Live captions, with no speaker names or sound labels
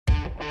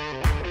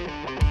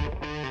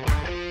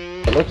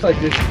It looks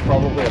like this is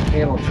probably a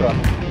panel truck.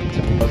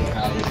 Look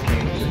how this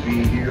came to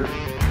be here.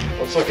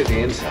 Let's look at the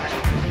inside.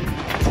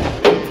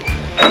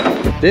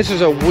 This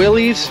is a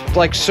Willys,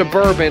 like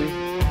Suburban,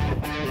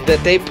 that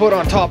they put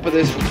on top of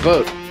this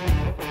boat.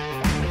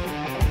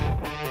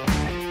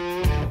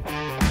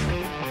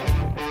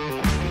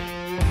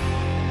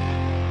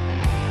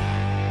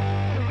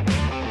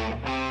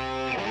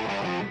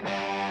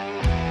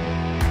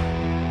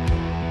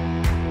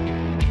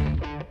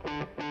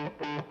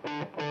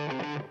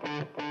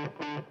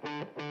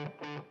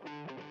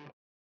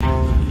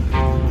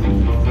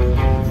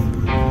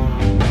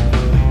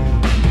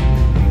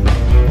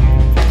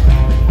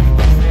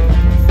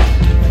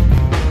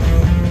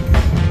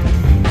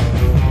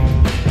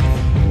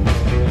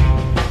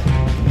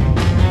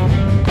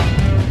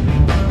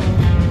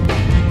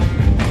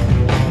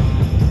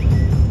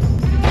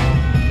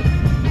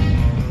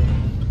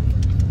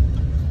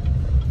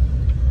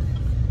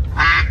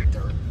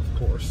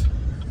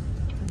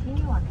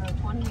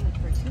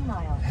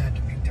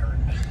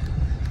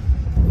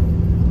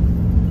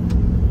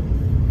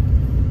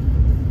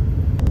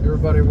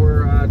 Everybody,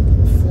 we're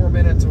 4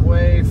 minutes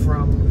away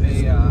from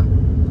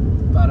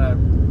about a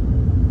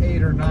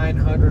 800 or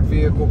 900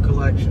 vehicle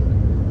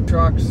collection.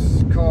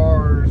 Trucks,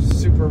 cars,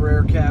 super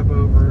rare cab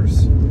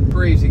overs,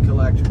 crazy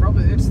collection.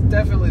 Probably, it's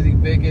definitely the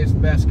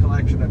biggest, best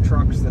collection of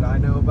trucks that I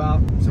know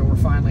about. So we're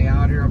finally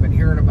out here. I've been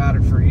hearing about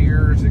it for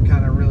years. It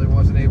kind of really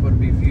wasn't able to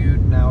be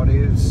viewed. Now it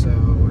is, so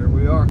here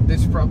we are.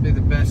 This is probably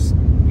the best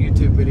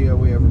YouTube video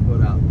we ever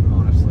put out,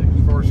 honestly.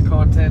 As far as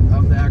content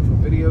of the actual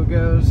video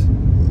goes,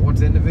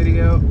 what's in the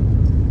video,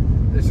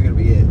 this is going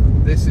to be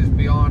it. This is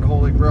beyond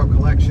Holy Grail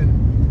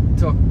collection. It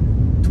took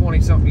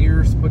 20-something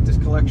years to put this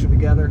collection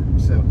together,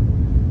 so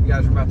you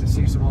guys are about to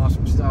see some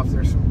awesome stuff.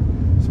 There's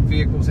some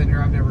vehicles in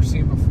here I've never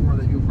seen before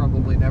that you'll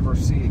probably never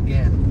see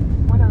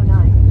again.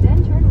 109,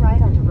 then turn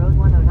right onto Road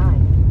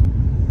 109.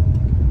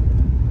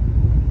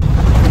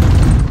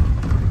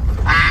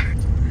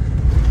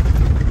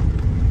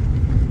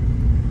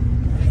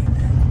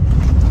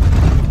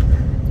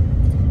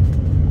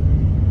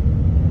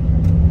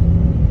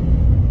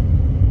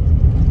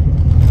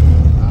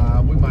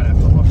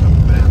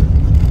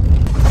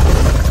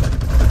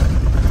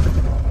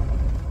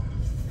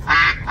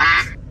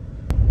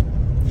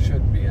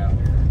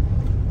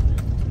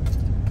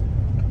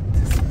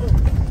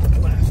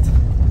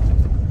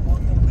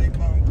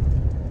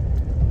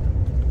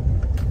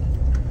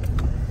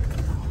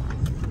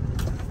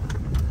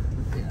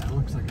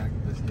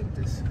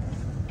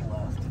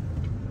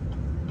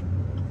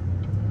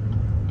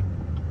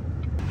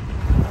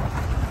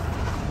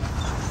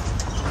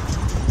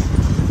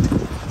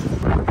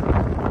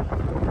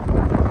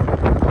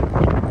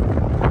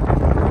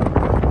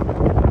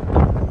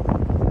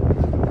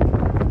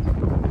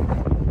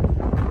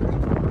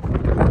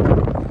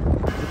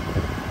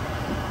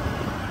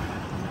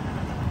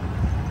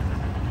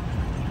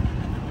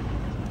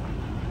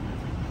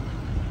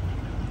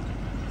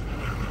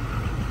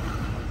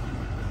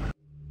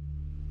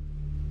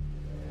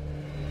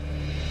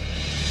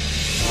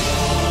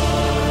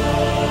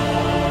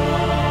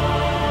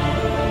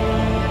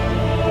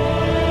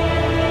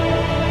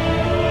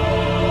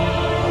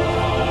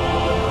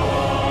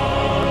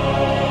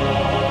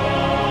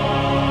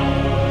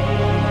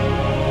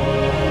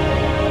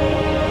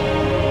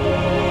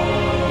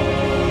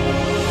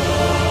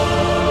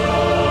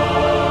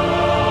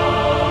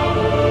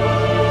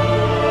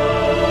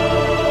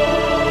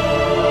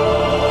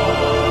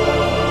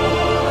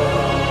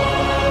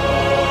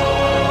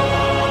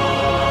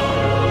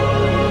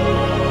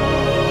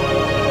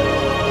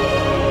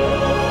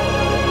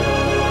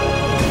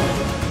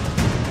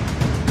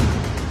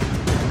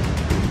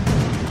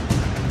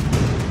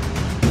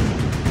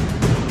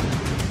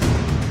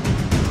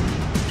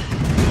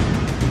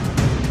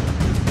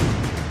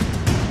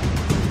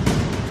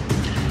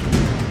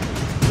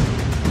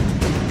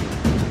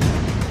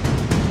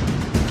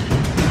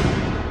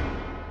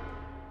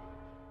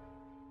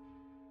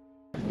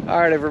 All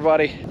right,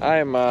 everybody, I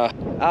am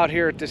out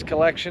here at this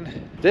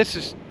collection. This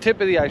is tip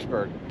of the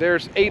iceberg.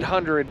 There's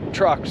 800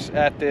 trucks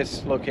at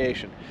this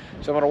location.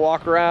 So I'm gonna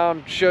walk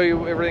around, show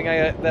you everything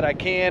that I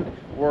can.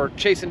 We're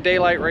chasing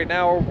daylight right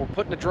now. We're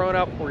putting the drone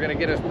up. We're gonna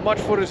get as much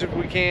footage as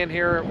we can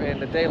here in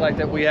the daylight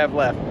that we have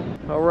left.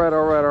 All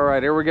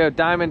right, here we go.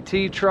 Diamond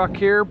T truck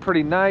here,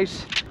 pretty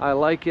nice. I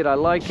like it, I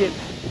like it.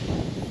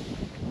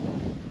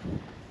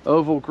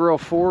 Oval grill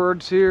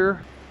Fords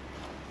here.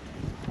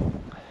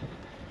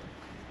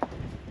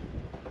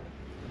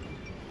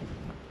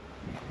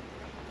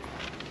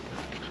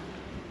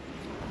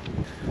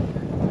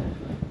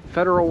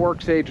 Federal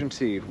Works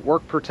Agency,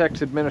 Work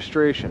Protects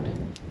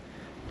Administration.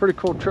 Pretty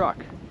cool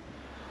truck.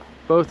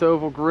 Both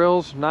oval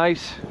grills,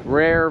 nice,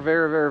 rare,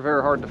 very, very,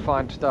 very hard to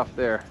find stuff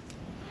there.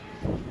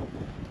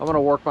 I'm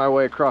gonna work my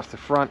way across the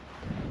front.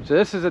 So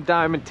this is a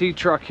Diamond T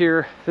truck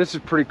here. This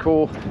is pretty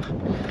cool.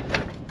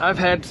 I've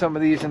had some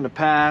of these in the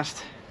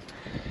past.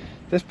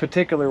 This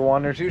particular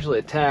one, there's usually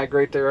a tag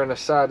right there on the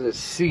side of the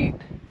seat.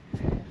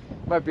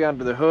 Might be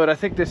under the hood. I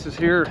think this is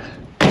here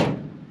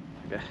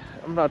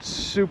I'm not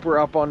super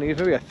up on these.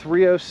 Maybe a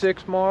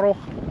 306 model.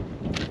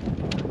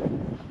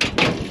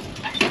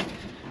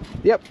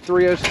 Yep,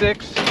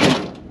 306.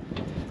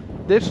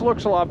 This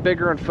looks a lot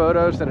bigger in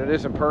photos than it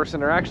is in person.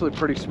 They're actually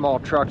pretty small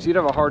trucks. You'd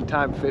have a hard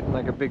time fitting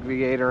like a big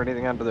V8 or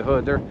anything under the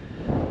hood. They're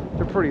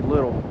pretty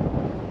little.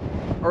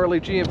 Early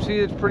GMC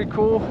is pretty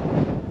cool.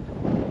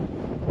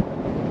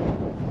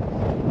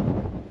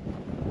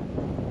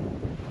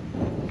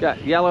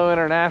 Got Yellow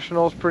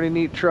International's pretty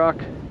neat truck.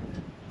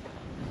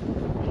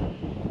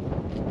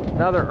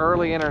 Another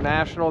early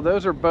International.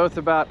 Those are both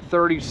about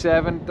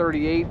 37,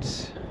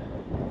 38s.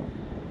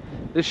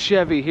 This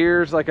Chevy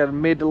here is like a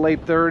mid to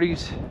late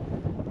 30s.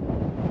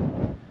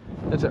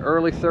 It's an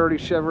early 30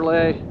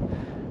 Chevrolet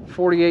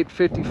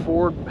 4850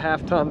 Ford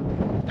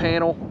half-ton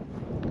panel.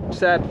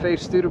 Sad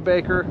face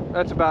Studebaker.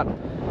 That's about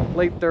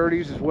late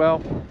 30s as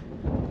well.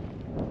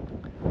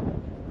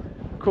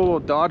 Cool little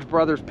Dodge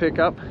Brothers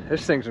pickup.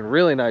 This thing's in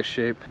really nice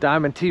shape.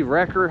 Diamond T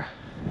Wrecker.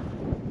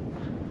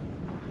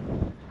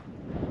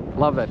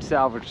 Love that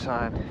salvage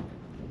sign.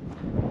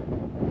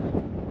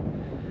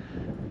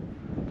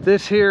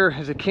 This here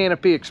is a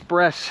Canopy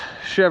Express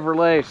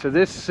Chevrolet. So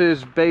this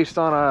is based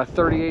on a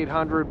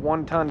 3800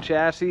 one-ton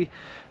chassis.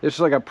 This is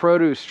like a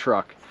produce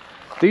truck.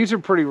 These are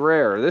pretty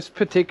rare. This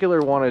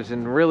particular one is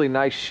in really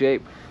nice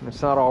shape.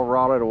 It's not all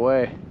rotted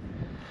away.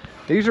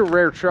 These are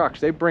rare trucks.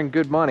 They bring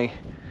good money.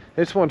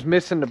 This one's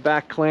missing the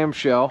back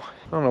clamshell.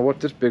 I don't know what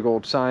this big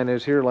old sign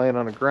is here laying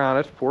on the ground.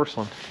 It's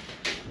porcelain.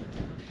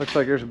 Looks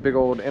like there's a big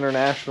old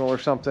International or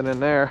something in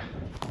there.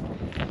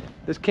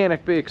 This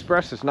Canopy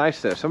Express is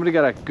nice though. Somebody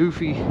got a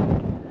goofy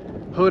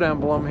hood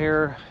emblem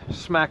here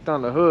smacked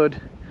on the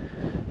hood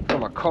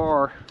from a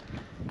car.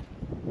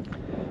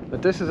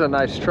 But this is a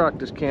nice truck,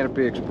 this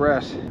Canopy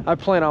Express. I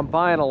plan on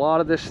buying a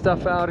lot of this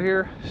stuff out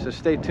here, so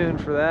stay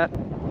tuned for that.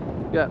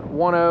 Got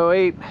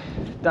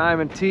 108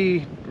 Diamond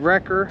T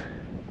Wrecker.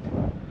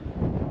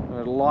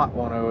 A lot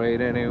 108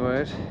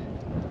 anyways.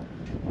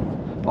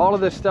 All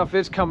of this stuff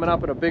is coming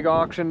up at a big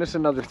auction. This is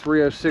another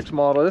 306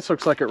 model. This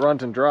looks like it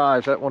runs and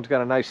drives. That one's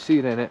got a nice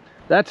seat in it.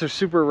 That's a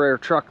super rare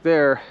truck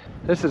there.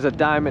 This is a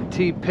Diamond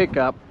T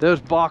pickup.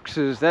 Those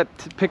boxes, that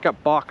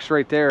pickup box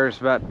right there is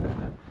about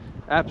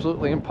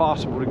absolutely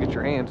impossible to get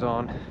your hands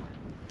on.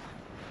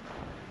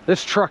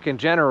 This truck in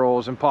general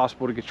is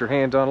impossible to get your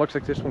hands on. Looks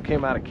like this one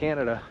came out of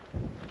Canada.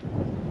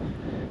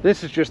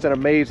 This is just an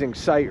amazing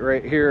sight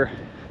right here.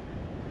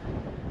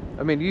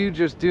 I mean, you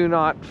just do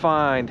not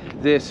find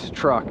this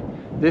truck.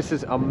 This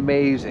is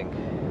amazing.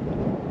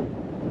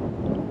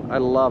 I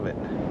love it.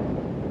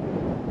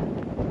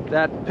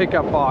 That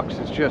pickup box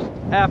is just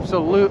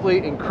absolutely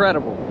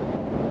incredible.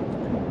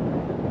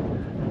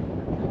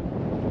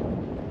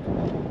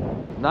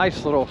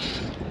 Nice little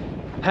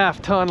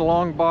half-ton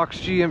long box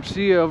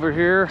GMC over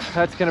here.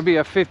 That's going to be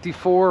a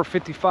 54,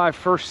 55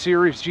 first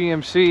series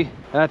GMC.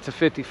 That's a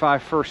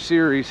 55 first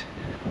series.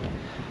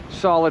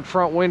 Solid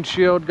front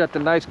windshield, got the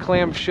nice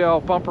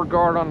clamshell bumper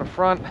guard on the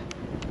front.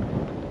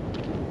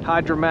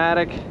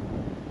 Hydromatic.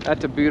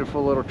 That's a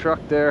beautiful little truck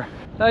there.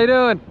 How you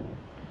doing?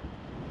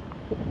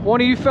 One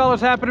of you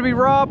fellas happen to be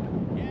Rob?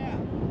 Yeah.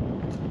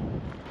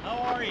 How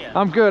are you?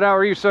 I'm good. How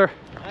are you, sir?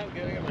 I'm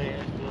good. I got my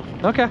hands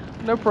full. Okay,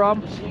 no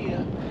problem. Good to see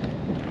ya.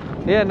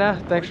 Yeah, nah,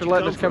 thanks for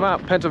letting us come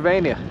out.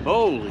 Pennsylvania.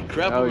 Holy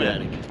crap, Oh,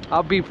 yeah.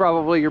 I'll be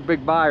probably your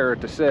big buyer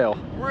at the sale.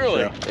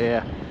 Really? So,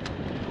 yeah.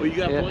 Well, you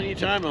got plenty of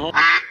time at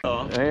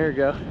home. There you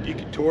go. You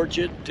can torch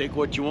it, take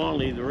what you want,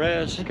 leave the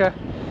rest. Okay.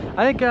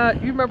 I think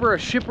you remember a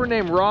shipper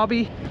named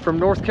Robbie from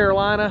North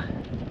Carolina?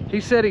 He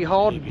said he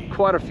hauled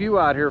quite a few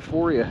out here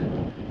for you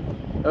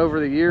over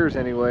the years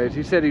anyways.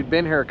 He said he'd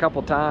been here a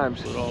couple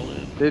times. Put all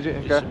in. Did you?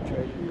 Get Okay. some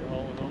treasure you're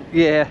hauling home.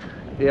 Yeah.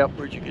 Yep.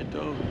 Where'd you get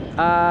those?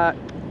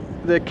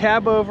 The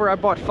cab over, I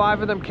bought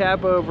 5 of them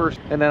cab overs,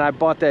 and then I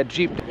bought that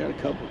Jeep. I got a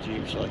couple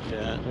Jeeps like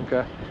that.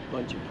 Okay.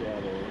 Bunch of cab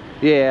over.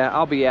 Yeah,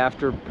 I'll be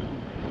after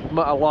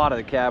a lot of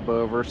the cab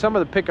over. Some of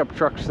the pickup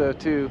trucks though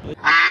too. They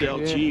sell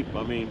cheap.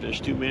 I mean,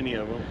 there's too many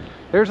of them.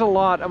 There's a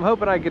lot. I'm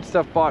hoping I get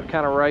stuff bought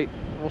kind of right.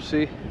 We'll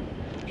see.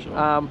 So,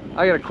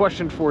 I got a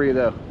question for you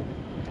though.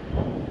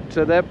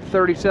 So that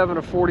 37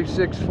 to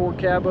 46 Ford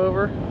cab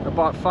over, I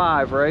bought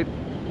 5, right?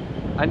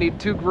 I need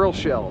 2 grill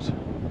shells.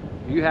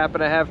 You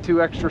happen to have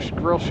 2 extra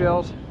grill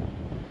shells?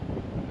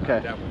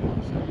 Okay.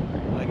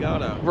 I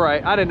got a.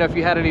 Right. I didn't know if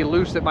you had any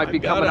loose that might be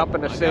coming up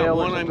in the sale. I got or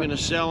one I'm something. going to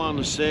sell on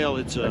the sale.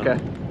 It's a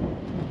Okay.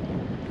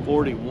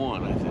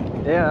 41, I think.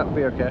 Yeah, that'll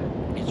be okay.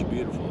 It's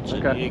beautiful. It's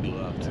in Okay. the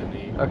igloo up to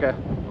me. Okay.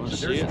 Want to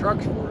see There's it?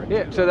 trucks for it.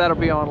 Yeah. So that'll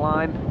be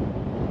online.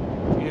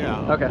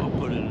 Yeah. Okay. I'll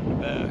put it in the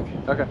back.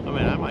 Okay. I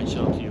mean, I might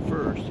sell it to you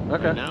first.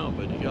 Okay. Right now,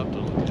 but you have to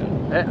look at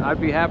it.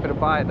 I'd be happy to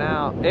buy it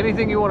now.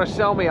 Anything you want to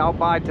sell me, I'll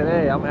buy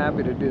today. I'm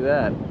happy to do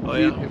that. Oh,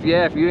 If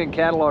yeah? if you didn't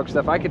catalog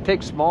stuff, I could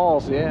take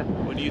smalls. Yeah.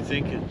 What do you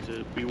think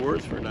it'd be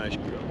worth for a nice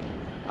grill?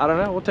 I don't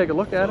know. We'll take a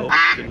look at it.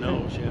 The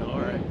nose. Yeah. All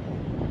right.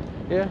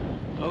 Yeah.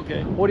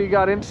 Okay. What do you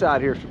got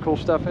inside here? Some cool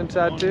stuff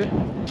inside too.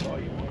 That's all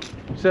you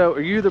want. So,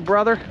 are you the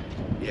brother?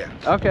 Yeah.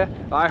 Okay.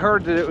 I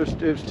heard that it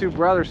was two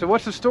brothers. So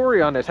what's the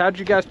story on this? How'd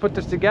you guys put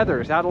this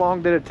together? How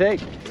long did it take?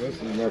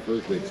 This is my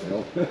first big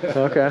sale.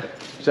 Okay.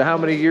 So how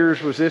many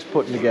years was this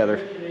putting together?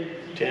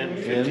 10,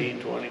 15,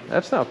 20.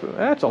 That's not.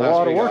 That's a Last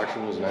lot of big work.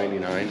 auction was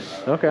 99.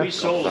 Okay. We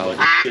sold a bunch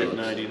of shit in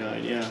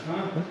 99, yeah.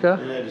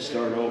 Okay. And had to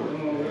start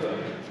over.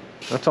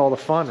 That's all the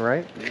fun,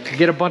 right? You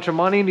get a bunch of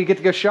money and you get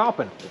to go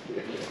shopping.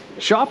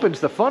 Shopping's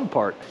the fun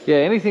part. Yeah,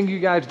 anything you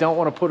guys don't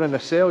want to put in a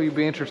sale you'd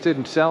be interested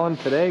in selling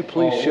today,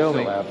 please show me.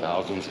 We still have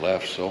thousands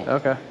left, so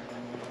Okay.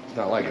 it's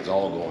not like it's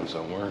all going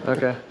somewhere.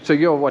 Okay. So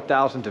you have what,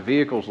 thousands of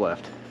vehicles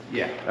left?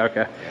 Yeah.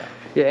 Okay.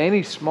 Yeah,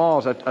 any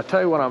smalls, I'll tell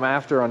you what I'm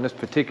after on this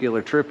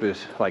particular trip is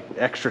like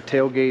extra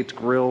tailgates,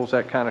 grills,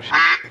 that kind of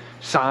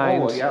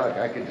signs. Oh, well, yeah, like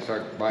I could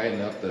start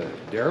buying up the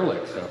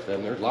derelict stuff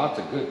then. There's lots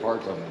of good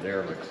parts on the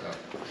derelict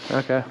stuff.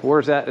 Okay.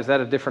 Where's that? Is that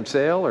a different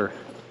sale or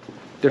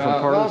different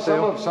part of the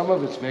sale? Some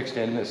of it's mixed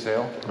in this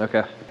sale.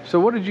 Okay. So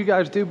what did you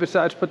guys do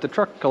besides put the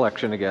truck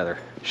collection together?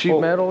 Sheet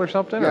metal or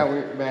something? Yeah, or?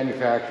 we're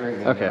manufacturing.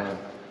 And, Okay.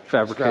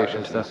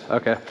 Fabrication stuff.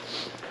 Okay.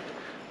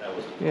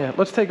 Yeah,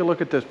 let's take a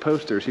look at those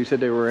posters. You said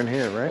they were in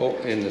here, right? Oh,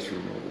 in this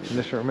room. In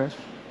this room here?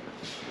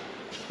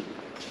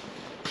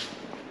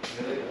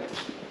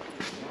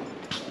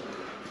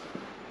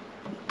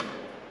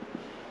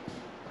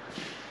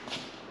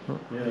 Yeah,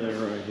 they're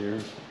right here.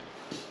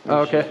 Oh,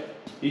 okay.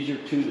 These are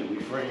two that we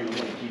framed. I'm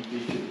gonna keep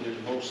these two.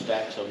 There's whole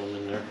stacks of them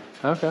in there.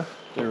 Okay.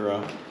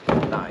 They're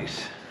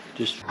Nice.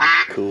 just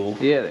cool.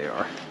 Yeah, they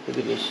are. Look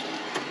at this.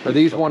 Are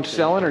these ones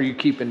selling or are you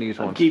keeping these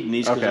I'm ones? keeping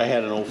these because Okay. I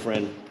had an old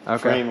friend Okay.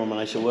 frame them, and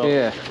I said, well,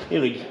 Yeah.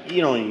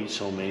 you don't need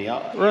so many. You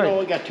Right. know,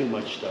 we got too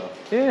much stuff.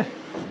 Yeah.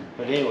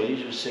 But anyway,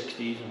 these are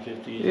 60s and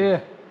 50s. Yeah.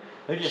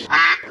 They're just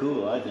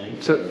cool, I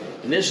think. So,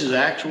 And this is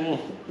actual,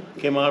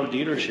 came out of a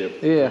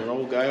dealership. Yeah. An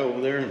old guy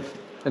over there.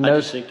 And I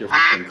those- just think they're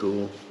fucking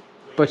cool.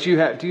 but do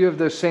you have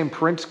those same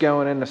prints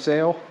going in the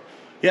sale?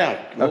 Yeah,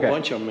 a whole Okay.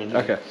 bunch of them in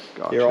there. Okay.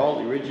 Gotcha. They're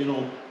all the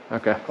original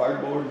Okay.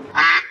 cardboard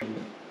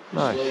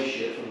Nice. display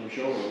shit from the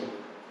showroom.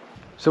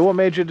 So what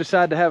made you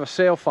decide to have a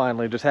sale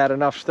finally? Just had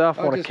enough stuff,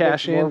 want to Just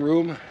cash more in?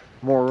 room.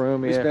 More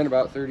room, We yeah. spend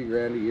about 30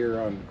 grand a year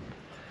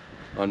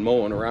on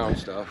mowing around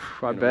stuff.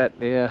 I you know. bet,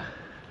 yeah.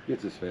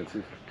 It's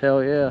expensive.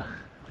 Hell yeah.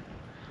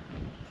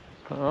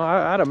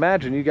 I'd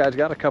imagine you guys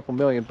got a couple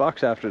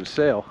 $1,000,000 after the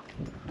sale.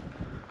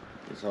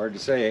 It's hard to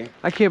say.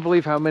 I can't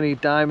believe how many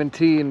Diamond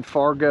T and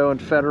Fargo and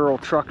Federal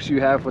trucks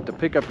you have with the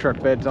pickup truck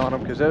beds on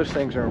them, because those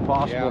things are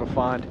impossible to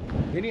find.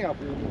 Anyhow, if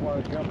you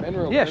want to jump in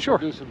real Yeah, quick, sure.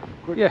 we'll do some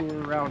quick Yeah.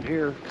 tour around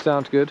here.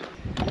 Sounds good.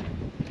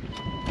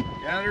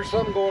 Yeah, there's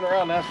something going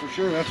around, that's for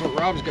sure. That's what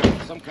Rob's got,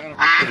 some kind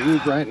of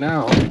roof right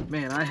now.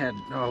 Man, I had,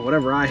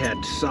 whatever I had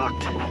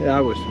sucked. Yeah,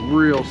 I was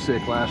real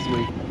sick last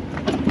week.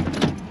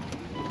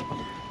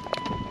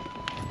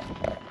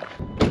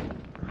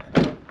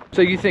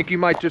 So you think you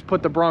might just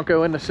put the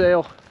Bronco in the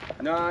sale?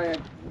 No, a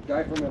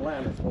guy from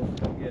Atlanta's supposed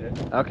to come get it.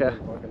 Okay.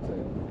 Fucking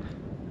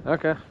sale.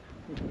 Okay.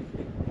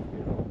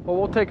 Well,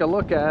 we'll take a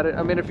look at it.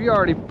 I mean, if you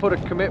already put a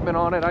commitment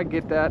on it, I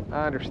get that.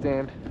 I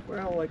understand.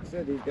 Well, like I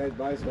said, these guys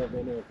buy stuff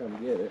and they'll come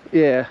get it.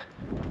 Yeah.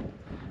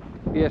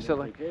 Yeah, so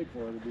like, They paid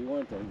for it, it'd be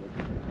one thing,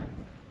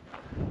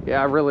 but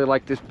yeah, I really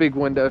like this big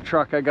window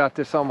truck. I got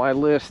this on my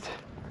list.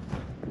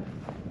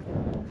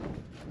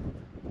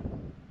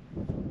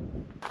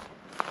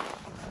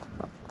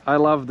 I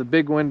love the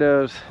big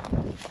windows.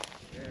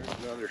 there's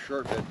another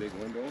short bed big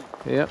window.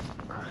 Yep.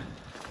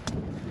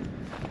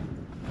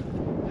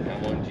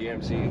 That one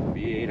GMC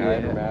V8 Yeah.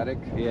 Hydromatic.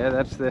 Yeah,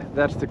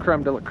 that's the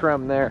creme de la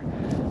creme there.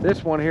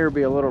 This one here will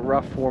be a little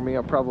rough for me.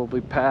 I'll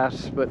probably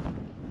pass, but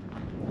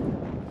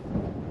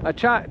I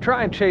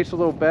try and chase a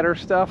little better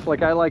stuff.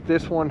 Like I like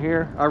this one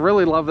here. I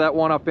really love that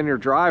one up in your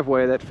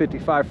driveway, that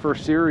 55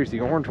 First Series, the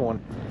orange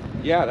one.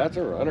 Yeah, that's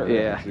a runner.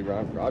 Yeah. Actually,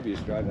 Rob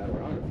used to drive that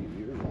around a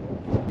few years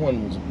ago.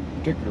 One was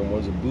particular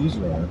was a booze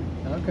runner.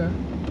 Okay.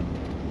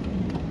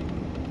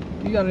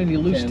 You got any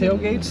loose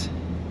tailgates?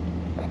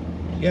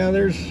 Yeah,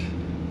 there's.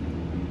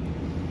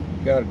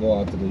 Got to go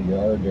out to the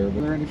yard there, Are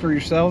but there any for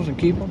yourselves and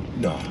keep them?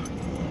 no.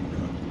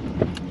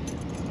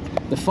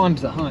 The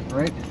fun's the hunt,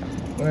 right?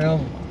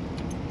 Well,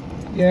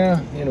 yeah,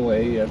 in a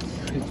way, it's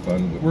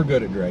fun. We're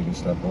good at dragging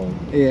stuff home.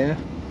 Yeah.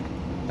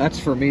 That's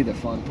for me the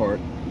fun part.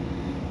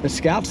 The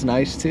Scout's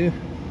nice too.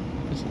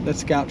 That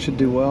Scout should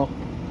do well.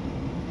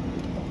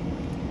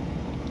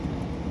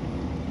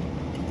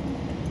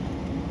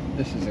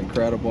 This is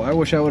incredible. I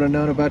wish I would have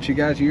known about you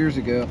guys years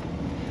ago.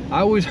 I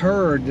always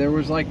heard there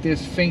was like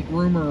this faint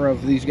rumor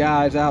of these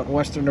guys out in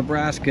western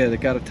Nebraska that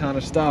got a ton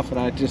of stuff, and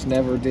I just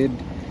never did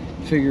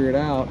figure it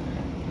out.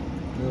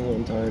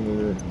 One time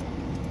we were,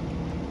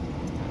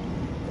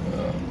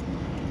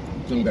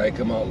 some guy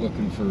come out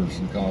looking for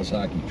some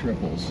Kawasaki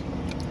triples.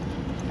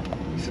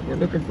 He said, we're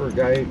looking for a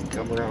guy who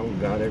come around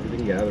and got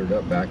everything gathered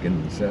up back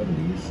in the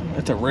 70s.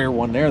 That's a rare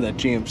one there, that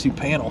GMC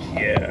panel.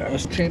 Yeah.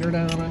 Let's chain her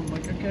down. I'm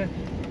like, okay.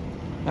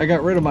 I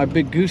got rid of my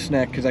big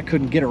gooseneck because I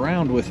couldn't get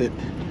around with it.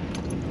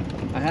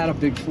 I had a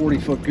big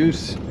 40-foot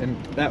goose,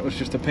 and that was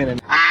just a pain in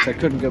the ass. I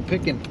couldn't go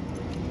picking.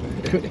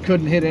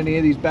 Couldn't hit any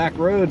of these back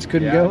roads.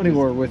 Couldn't go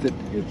anywhere with it.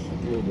 It's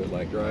little bit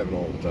like driving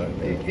all the time.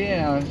 Man.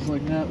 Yeah, I was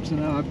like, no. So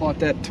now I bought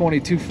that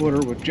 22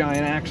 footer with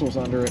giant axles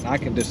under it, and I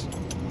can just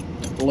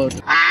load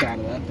the out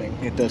of that thing.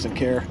 It doesn't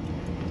care,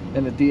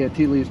 and the DOT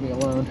leaves me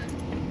alone.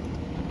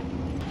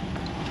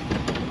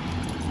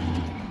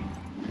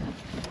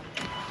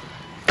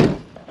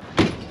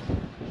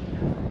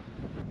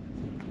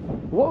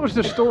 What was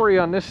the story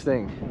on this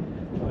thing?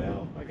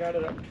 Well, I got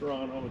it up in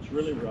Toronto. It's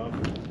really rough,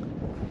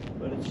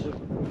 but it's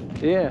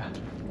super. Yeah.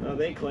 Now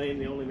they claim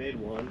they only made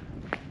one.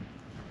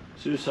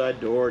 Suicide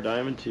door,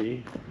 diamond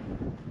T.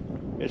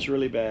 It's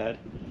really bad,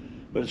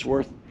 but it's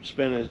worth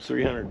spending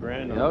 300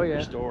 grand on Oh, the yeah.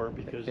 restore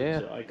because Yeah.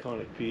 it's an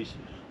iconic piece.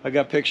 I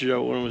got pictures of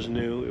it when it was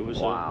new. It was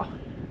Wow.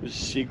 it was a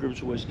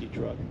Seagram's whiskey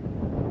truck.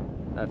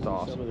 That's Some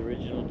awesome. of the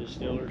original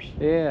distillers.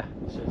 Yeah,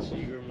 It said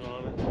Seagram's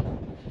on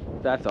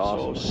it. that's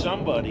awesome. So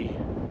somebody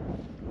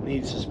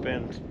needs to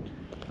spend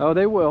Oh,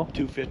 they will.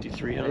 250,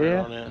 300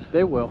 Yeah, on that.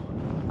 they will.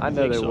 I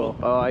know Think they so? will.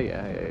 Oh,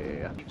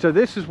 yeah. So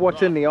this is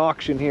what's in the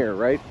auction here,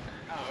 right?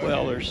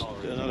 Well, there's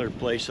another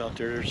place out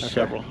there. There's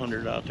several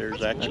hundred out there.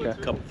 There's actually a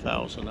couple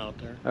thousand out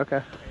there.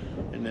 Okay.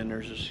 And then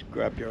there's a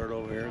scrapyard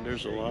over here.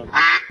 There's a lot.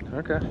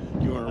 Okay.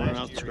 You want to run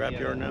out the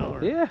scrapyard now?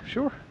 Or? Yeah,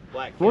 sure.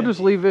 We'll just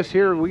leave this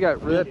here. We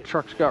got that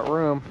truck's got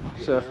room.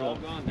 So They're all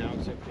gone now,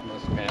 except for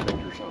Must have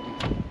panicked or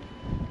something.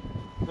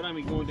 But I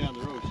mean, going down the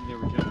road, she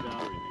never jumped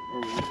out or anything. Or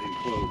was it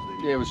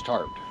enclosed? Yeah, it was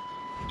tarped.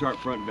 Tarp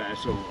front and back,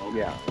 so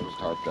Yeah, it was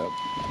tarped up.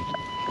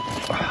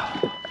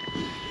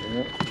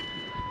 Yeah.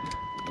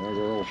 There's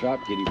our little shop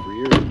kitty for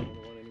years. I don't know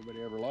what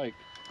anybody ever liked.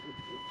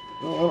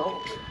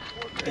 Oh,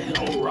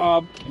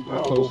 Rob.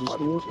 Close the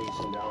store.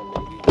 Chasing down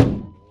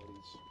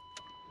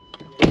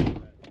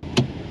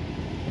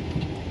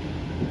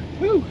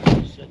woo.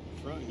 Sit in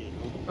front, you know.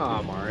 Oh,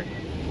 I'm alright.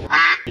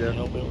 There are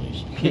no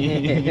buildings.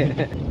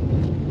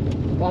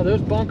 Wow,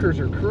 those bunkers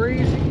are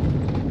crazy.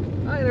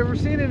 I ain't never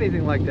seen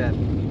anything like that.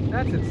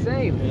 That's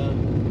insane. Yeah.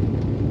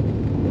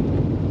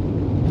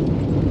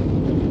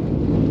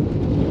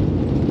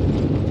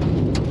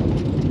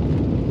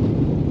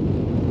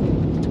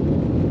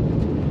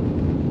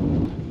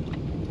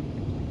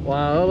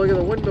 Wow, look at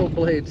the windmill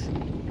blades.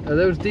 Are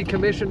those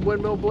decommissioned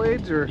windmill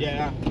blades or?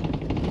 Yeah.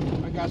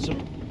 I got some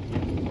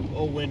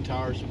old wind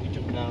towers that we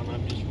took down.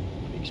 I'm just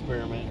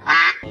experimenting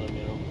with them,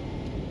 you know.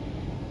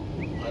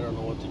 I don't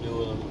know what to do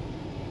with them.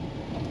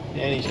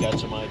 Danny's got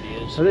some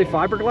ideas. Are they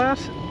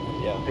fiberglass?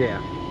 Yeah.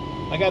 Yeah.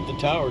 I got the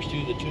towers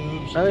too, the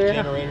tubes, Oh, the yeah.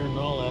 generator and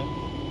all that.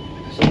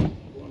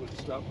 Want to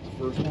stop at the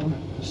first one?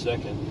 The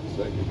second.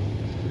 Second.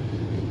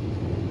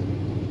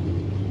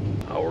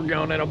 Oh, we're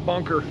going in a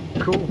bunker.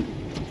 Cool.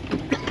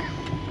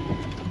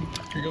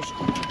 Here goes.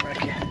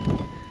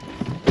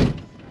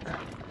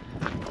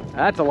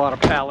 That's a lot of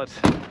pallets.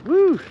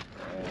 Woo!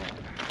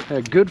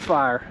 A good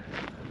fire.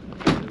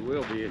 It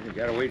will be. You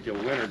gotta wait till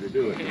winter to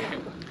do it.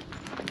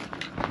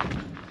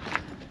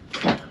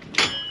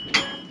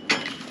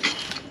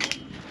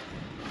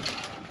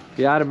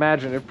 Yeah, I'd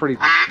imagine it's pretty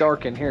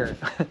dark in here.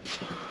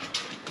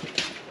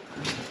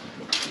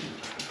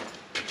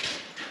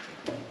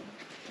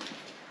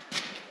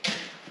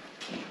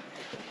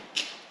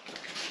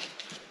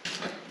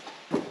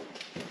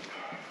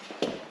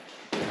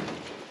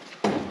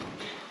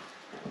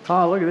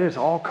 Oh, look at this,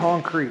 all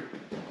concrete.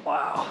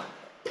 Wow.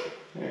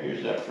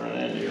 Here's that front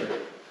end here.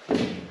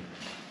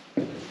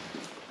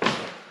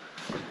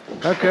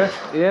 Okay,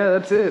 yeah,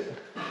 that's it.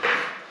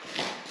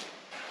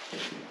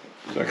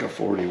 It's like a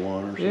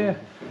 41 or something. Yeah.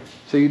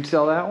 So you'd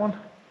sell that one?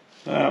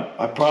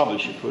 I probably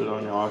should put it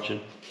on the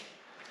auction.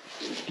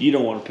 You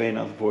don't want to pay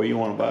nothing for it. You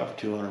want to buy it for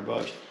 200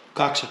 bucks.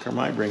 Cocksucker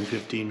might bring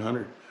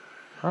 1,500.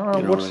 I don't know,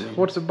 You know what's what I mean?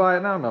 what's the buy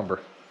it now number?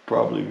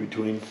 Probably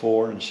between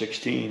 4 and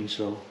 16,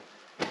 so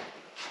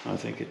I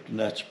think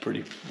that's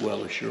pretty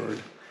well assured.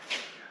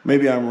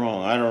 Maybe I'm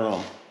wrong. I don't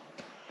know.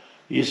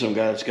 He's some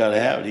guy that's got to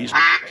have it.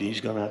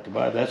 He's going to have to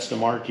buy it. That's the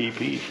marquee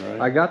piece, right?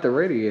 I got the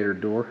radiator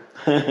door.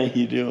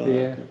 You do?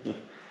 Yeah.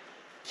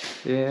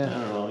 I Yeah.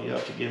 don't know. You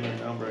have to give me a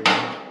number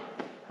again.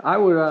 I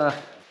would No,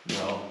 I'm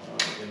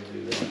not going to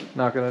do that.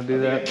 not gonna do I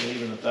that. think I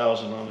can leave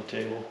 1,000 on the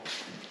table.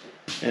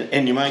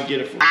 And you might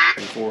get it for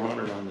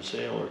 400 on the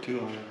sale or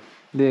 200.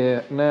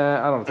 Yeah,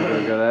 nah, I don't think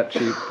I'll go that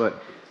cheap,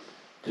 but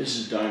This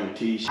is diamond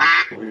T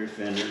over here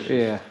fenders.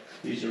 yeah.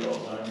 These are all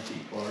diamond T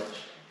parts.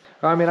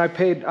 I mean,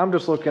 I'm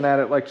just looking at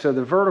it like, so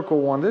the vertical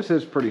one, this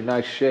is pretty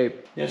nice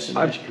shape. That's a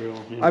nice grill.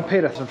 You know. I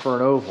paid $1,000 for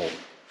an oval,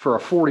 for a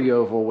 40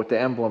 oval with the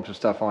emblems and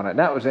stuff on it. And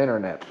that was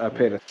internet. I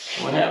paid it,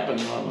 What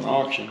happens on an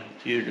auction?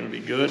 It's either going to be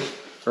good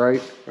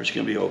right? or it's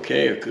going to be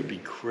okay or it could be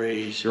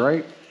crazy.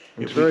 Right?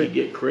 If That's we right. could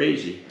get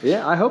crazy.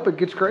 Yeah, I hope it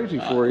gets crazy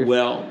for you.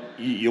 Well,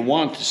 you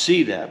want to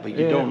see that, but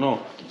you Yeah. don't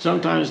know.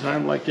 Sometimes a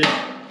time like this,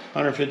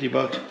 150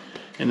 bucks,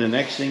 and the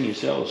next thing you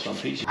sell is some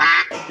piece of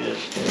like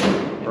this.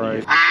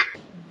 Right.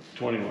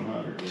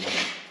 2,100. You know.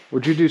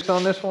 Would you do something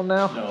on this one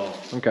now? No.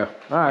 Okay.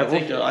 All right.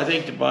 I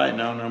think the buy it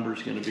now number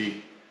is going to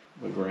be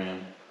 $1,000.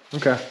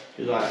 Okay.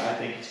 Because I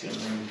think it's going to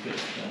bring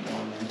 50%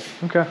 more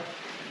than Okay.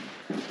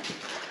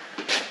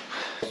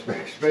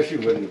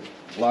 Especially when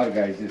a lot of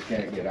guys just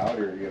can't get out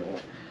here, you know.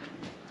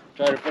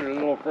 Try to put it a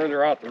little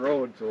further out the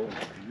road, so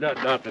not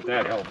that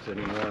that helps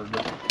anymore.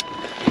 But.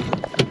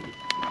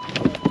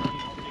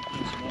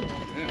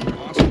 Yeah,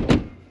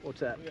 awesome. What's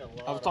that?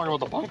 I was talking about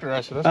the bunker.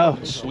 I said,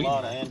 that's sweet. A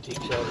lot of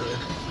antiques out there.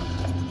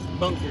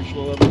 Bunkers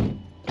full of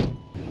them.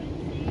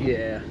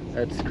 Yeah,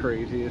 that's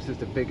crazy. This is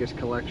the biggest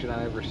collection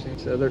I ever seen.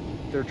 So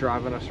they're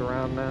driving us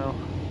around now.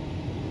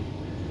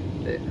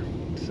 Yeah.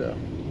 So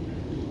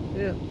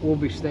yeah, we'll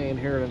be staying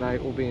here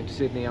tonight. We'll be in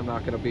Sidney. I'm not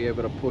going to be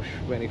able to push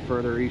any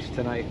further east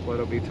tonight, but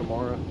it'll be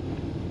tomorrow.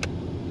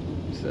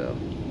 So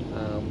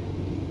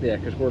yeah,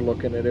 because we're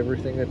looking at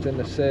everything that's in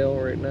the sale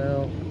right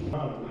now.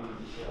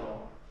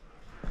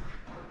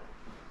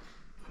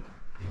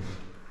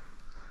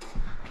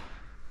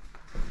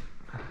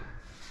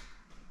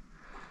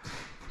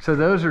 So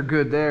those are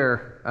good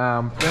there.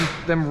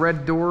 Them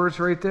red doors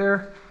right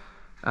there.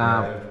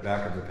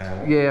 Back of the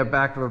panel. Yeah,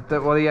 back of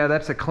the, well, yeah,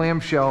 that's a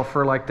clamshell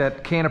for like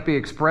that Canopy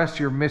Express.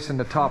 You're missing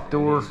the top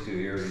door. These 2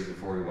 here, these are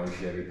 41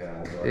 Chevy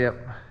panels.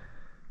 Yep.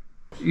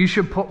 You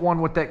should put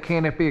one with that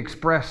Canopy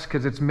Express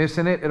because it's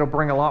missing it. It'll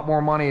bring a lot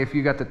more money if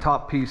you got the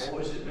top piece. Oh,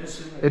 is it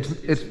missing?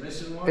 It's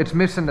missing one? It's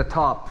missing the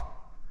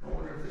top. I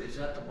wonder if is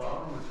that the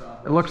bottom or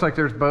top? It looks like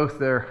there's both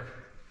there.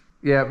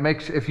 Yeah, it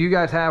makes, if you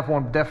guys have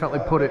one, definitely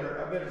put it.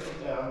 I better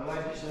put that. I'm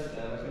glad you said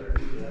that. I better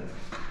do that.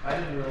 I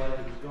didn't realize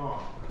it was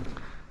gone.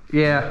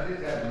 Yeah.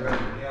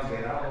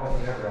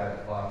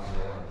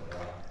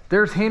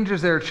 There's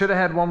hinges there. It should have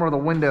had one with a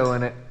window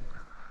in it.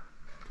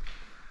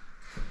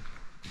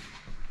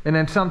 And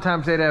then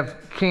sometimes they'd have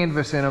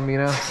canvas in them, you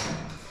know.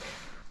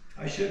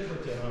 I should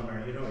put that on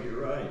there. You know,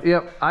 you're right.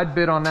 Yep, I'd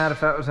bid on that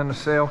if that was in the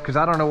sale because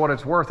I don't know what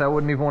it's worth. I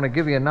wouldn't even want to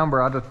give you a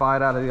number. I'll just buy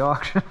it out of the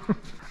auction.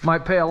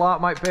 Might pay a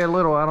lot, might pay a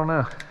little. I don't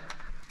know.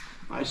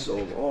 I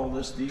sold all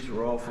this. These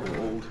were all for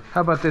old.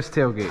 How about this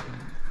tailgate?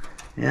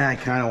 Yeah, I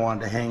kind of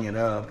wanted to hang it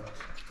up,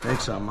 make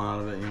something out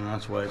of it. You know,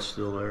 that's why it's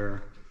still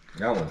there.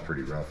 That one's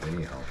pretty rough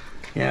anyhow.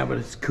 Yeah, but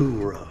it's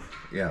cool rough.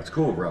 Yeah, it's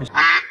cool rough. It's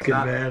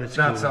not bad. It's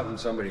not cool. something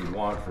somebody would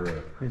want for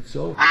a It's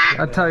so.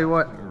 I tell you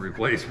what,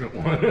 replacement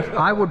one.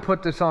 I would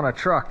put this on a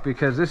truck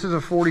because this is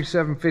a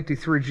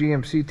 4753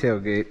 GMC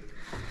tailgate.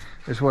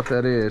 Is what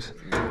that is.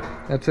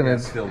 That's an.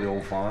 That's still the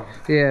old font.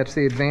 Yeah, it's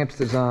the advanced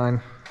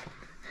design.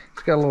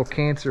 It's got a little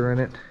cancer in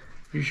it.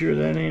 You sure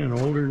that ain't an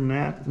older than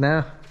that?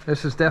 No,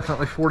 this is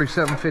definitely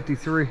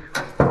 4753.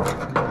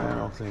 I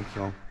don't think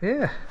so.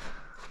 Yeah,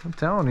 I'm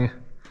telling you.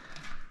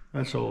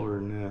 That's older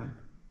than that.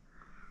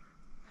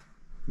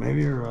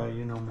 Maybe you're right.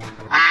 You know more.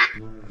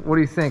 What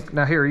do you think?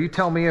 Now here, you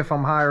tell me if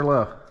I'm high or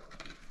low.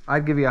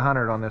 I'd give you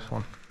 100 on this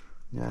one.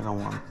 Yeah, I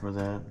don't want it for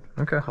that.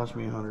 Okay. It cost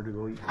me 100 to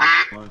go eat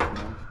lunch.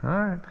 You know? All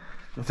right.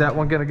 Is that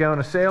one going to go in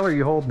a sale or are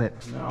you holding it?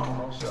 No,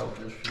 I'll sell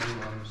just for you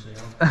on the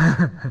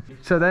sale.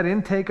 So that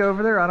intake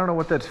over there, I don't know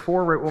what that's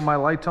for right with my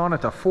lights on.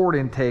 It's a Ford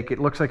intake. It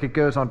looks like it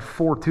goes on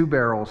 4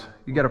 2-barrels.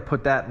 You got to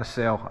put that in the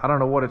sale. I don't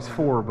know what it's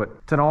for, but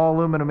it's an all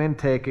aluminum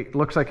intake. It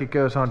looks like it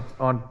goes on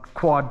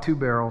quad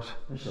 2-barrels.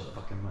 There's so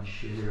fucking much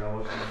shit here. I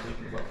wasn't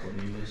thinking about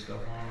putting this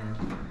stuff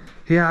on there.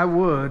 Yeah, I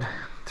would.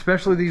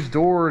 Especially these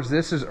doors.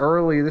 This is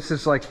early. This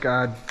is like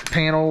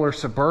panel or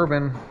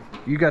Suburban.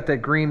 You got that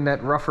green,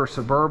 that rougher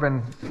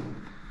Suburban.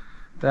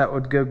 That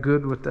would go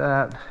good with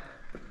that.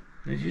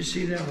 Did you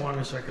see that one?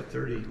 It's like a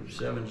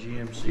 37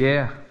 GMC.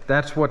 Yeah,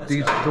 that's what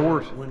these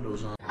doors.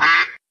 Windows on.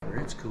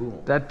 It's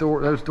cool. That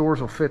door, those doors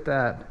will fit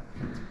that.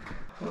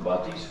 What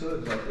about these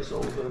hoods? Like this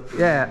old hood?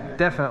 Yeah,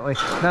 definitely.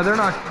 Now they're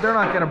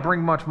not going to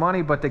bring much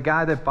money, but the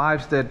guy that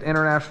buys the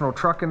international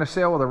truck in the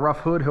sale with a rough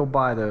hood, he'll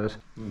buy those.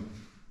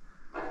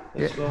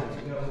 Let's go.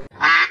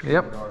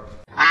 Yep.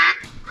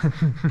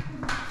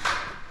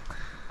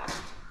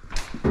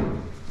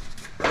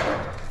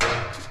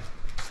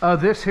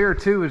 This here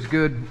too is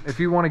good. If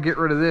you want to get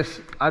rid of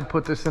this, I'd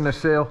put this in the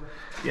sale.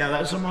 Yeah,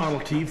 that's a Model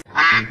T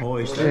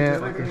hoist. Yeah.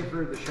 Looking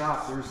through the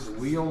shop, there's the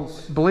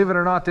wheels. Believe it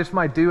or not, this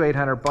might do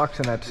 $800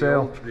 in that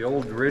sale. The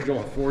old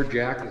original Ford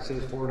jack that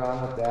says Ford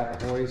on it, that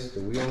hoist,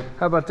 the wheel.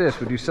 How about this?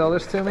 Would you sell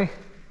this to me?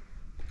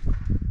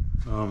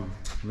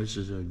 This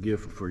is a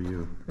gift for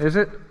you. Is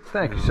it?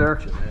 Thank you,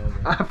 sir.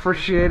 I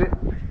appreciate it.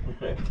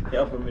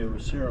 Helping me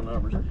with serial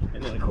numbers,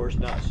 and then of course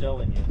not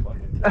selling you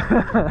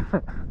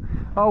fucking.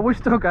 Oh, we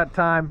still got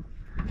time.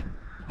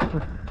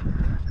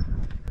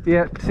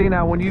 Yeah, see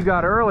now when you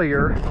got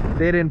earlier,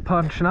 they didn't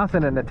punch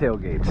nothing in the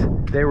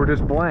tailgates. They were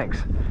just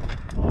blanks.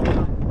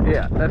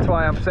 Yeah, that's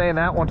why I'm saying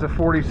that one's a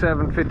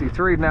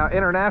 4753. Now,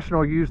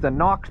 International used a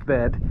Knox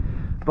bed,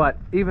 but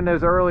even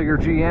those earlier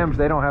GMs,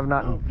 they don't have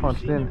nothing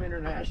punched in. Them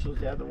Internationals,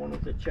 they have the one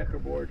with the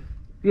checkerboard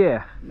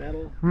Yeah.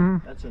 metal.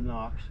 That's a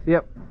Knox.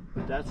 Yep.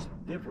 But that's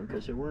different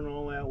because they weren't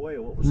all that way.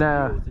 What was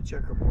Nah. the deal with the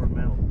checkerboard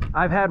metal?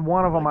 I've had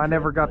one of them. I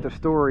never got the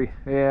story.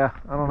 Yeah,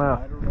 I don't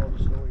know. I don't know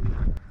the story.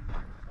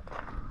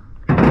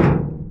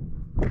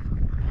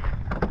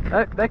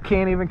 That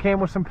can even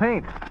came with some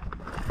paint.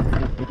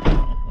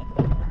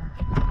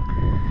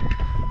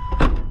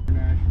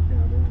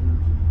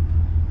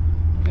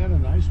 Had a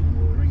nice one.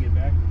 We'll bring it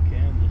back to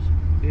Kansas.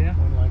 Yeah.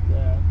 One like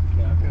that.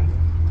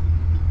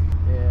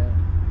 Yeah.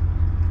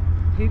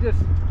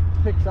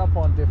 picks up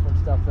on different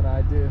stuff than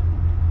I do.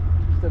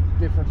 Just a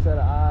different set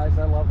of eyes.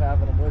 I love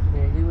having him with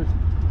me. He was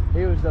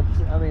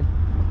I mean,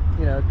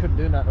 you know, couldn't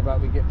do nothing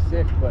about me getting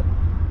sick, but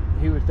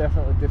he was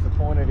definitely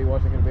disappointed he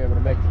wasn't going to be able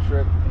to make the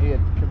trip. He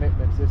had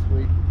commitments this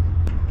week.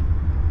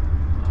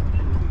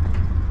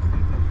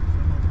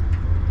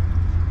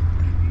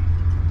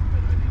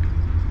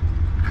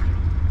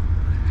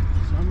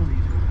 Some of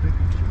these will pick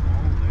up some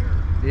all there.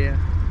 Yeah.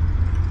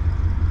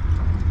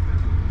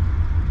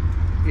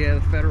 Yeah,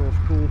 the Federal's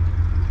cool.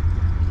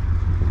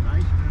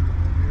 Nice thing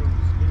over here with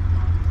the skid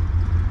lock.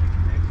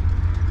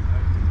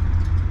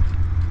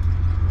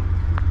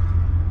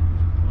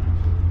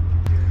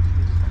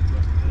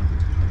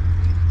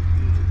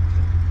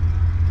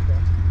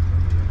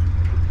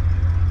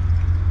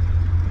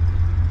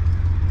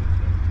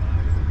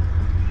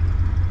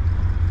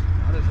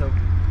 I just hope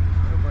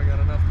I got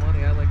enough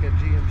money. I like a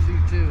GMC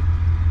too.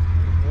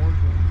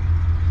 Orange one.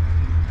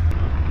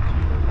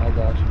 I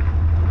got you.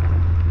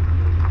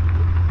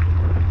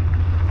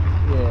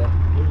 Yeah.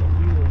 There's a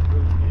few of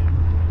those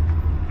cameras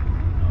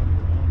out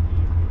here on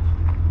vehicles.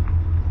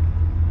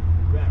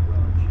 Rat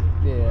rod shit.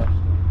 Yeah.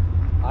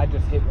 I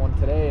just hit one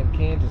today in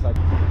Kansas.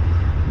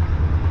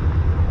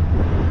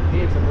 He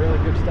had some really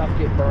good stuff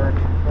get burned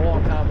a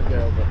long time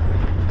ago, but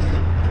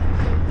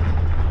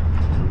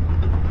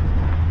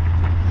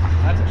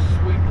that's a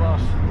sweet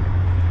bus.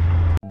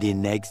 The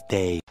next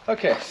day.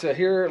 Okay, so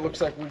here it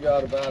looks like we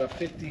got about a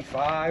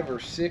 55 or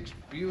 6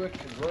 Buick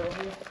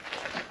convertible.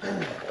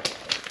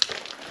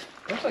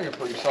 Looks like a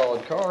pretty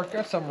solid car.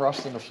 Got some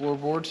rust in the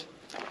floorboards.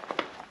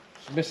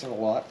 It's missing a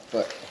lot,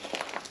 but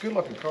good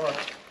looking car.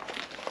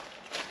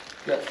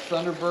 Got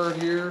Thunderbird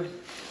here,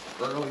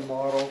 early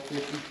model,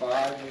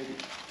 55 maybe.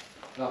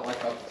 Not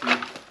like up to.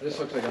 This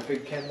looks like a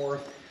big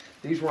Kenworth.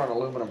 These were on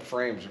aluminum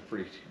frames.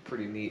 Are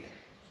pretty neat.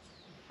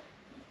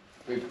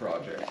 Big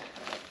project.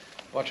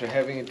 Bunch of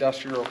heavy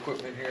industrial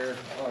equipment here.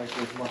 I don't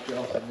think there's much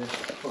else in this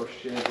first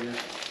shed here.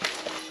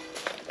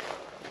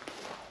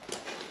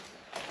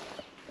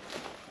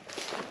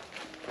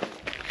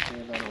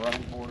 Stand on a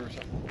running board or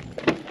something.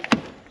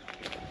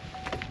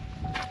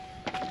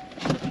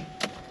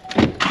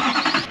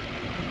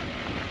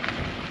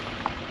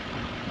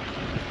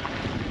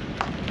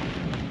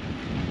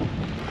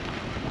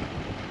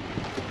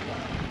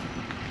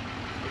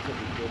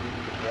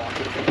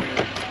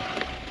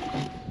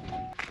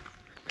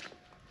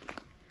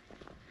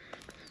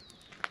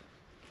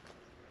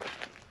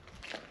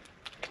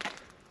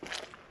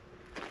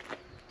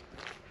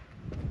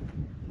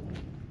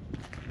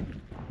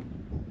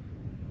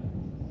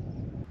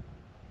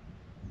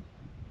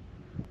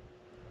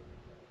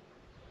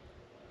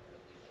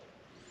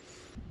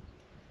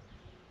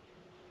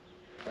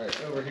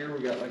 Alright, over here we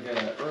got like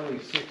an early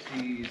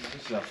 60s,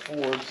 this is a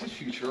Ford, this is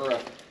Futura.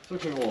 It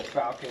looks like a little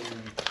Falcon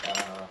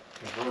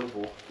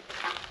convertible.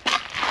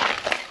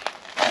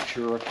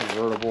 Futura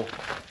convertible.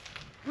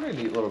 Pretty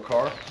neat little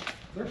car.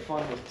 They're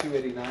fun with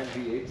 289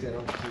 V8s in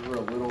them, they're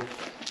real little.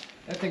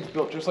 That thing's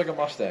built just like a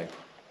Mustang.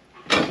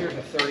 Here's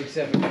a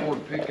 37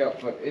 Ford pickup,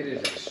 but it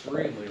is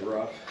extremely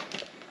rough.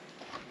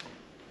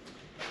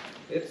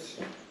 It's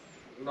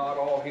not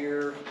all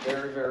here,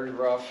 very, very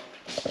rough.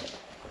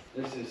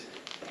 This is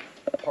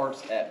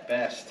parts at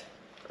best,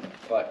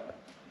 but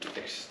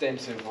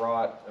extensive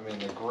rot. I mean,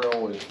 the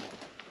grill is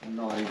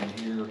not even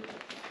here.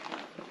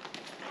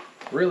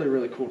 Really,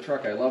 really cool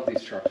truck. I love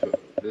these trucks, but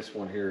this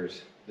one here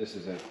is, this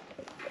is a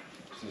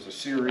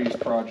series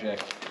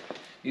project.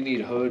 You need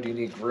a hood, you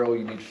need grill,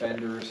 you need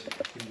fenders.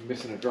 You're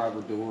missing a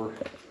driver door.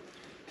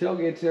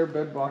 Tailgates there,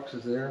 bed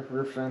boxes there,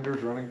 rear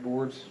fenders, running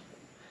boards.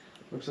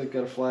 Looks like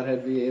got a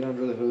flathead V8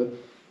 under the hood,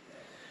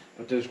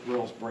 but those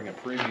grills bring a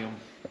premium.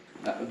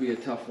 That would be a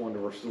tough one to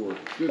restore.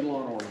 Good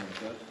lawn ornament,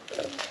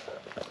 though.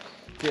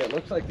 Yeah, it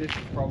looks like this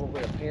is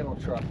probably a panel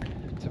truck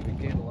to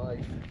begin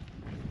life.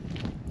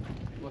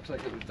 Looks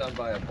like it was done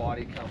by a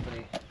body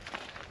company.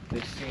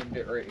 They seamed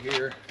it right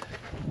here.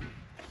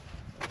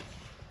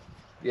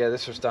 Yeah,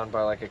 this was done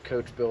by like a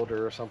coach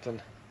builder or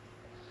something.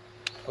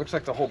 Looks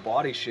like the whole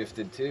body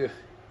shifted too.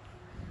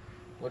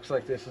 Looks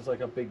like this is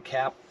like a big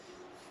cap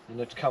and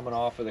it's coming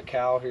off of the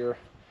cow here.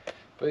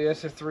 But yeah,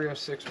 it's a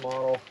 306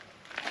 model.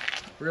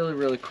 Really,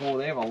 really cool.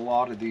 They have a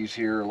lot of these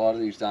here, a lot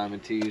of these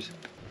Diamond T's.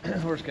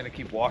 We're just gonna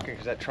keep walking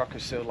because that truck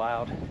is so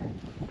loud. I'm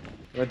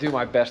gonna do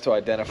my best to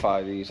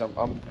identify these.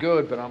 I'm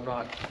good, but I'm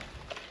not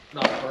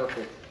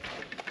perfect.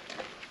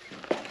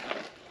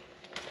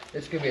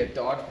 It's gonna be a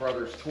Dodge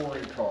Brothers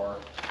touring car.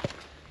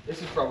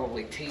 This is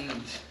probably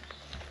teens.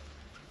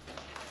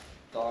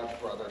 Dodge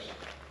Brothers.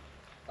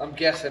 I'm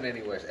guessing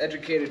anyways.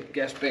 Educated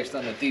guess based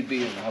on the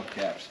DB and the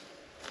hubcaps.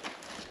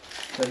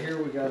 So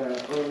here we got a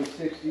early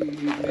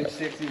 60s, mid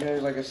 60s,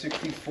 there's like a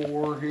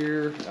 64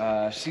 here,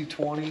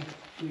 C20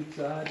 fleet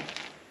side.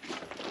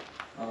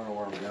 I don't know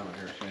where I'm going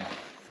here, man.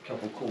 A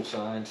couple cool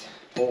signs.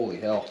 Holy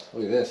hell,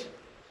 look at this.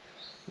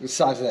 Look at the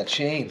size of that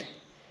chain.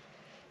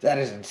 That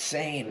is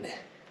insane.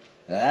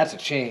 Now that's a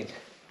chain.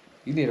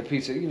 You need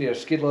a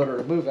skid loader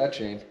to move that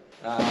chain.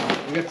 We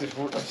got this,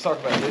 let's talk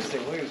about this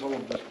thing. Look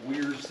at this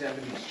weird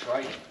 70s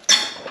Triton.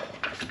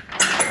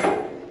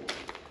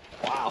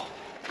 Wow.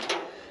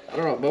 I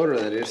don't know what motor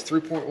that is.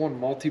 3.1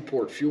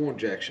 multi-port fuel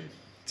injection.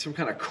 Some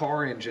kind of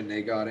car engine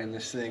they got in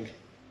this thing.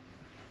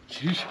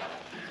 Jeez.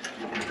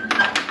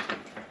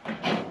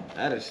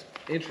 That is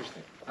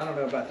interesting. I don't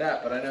know about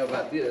that, but I know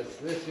about this.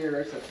 This here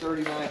is a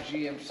 39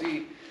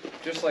 GMC,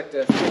 just like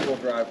the four-wheel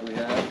drive we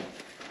have.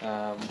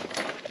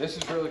 This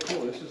is really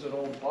cool. This is an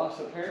old bus.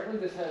 Apparently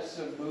this has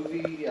some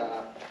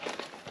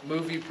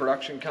movie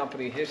production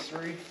company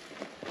history.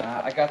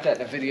 I got that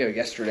in a video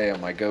yesterday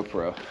on my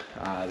GoPro.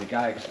 The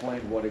guy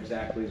explained what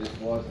exactly this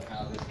was and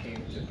how this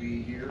came to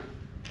be here.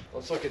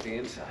 Let's look at the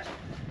inside.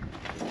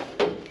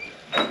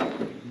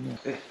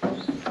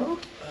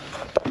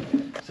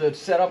 So it's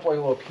set up like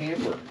a little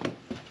camper.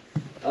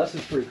 This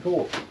is pretty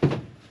cool.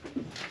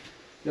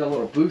 Got a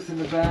little booth in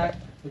the back.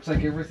 Looks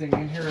like everything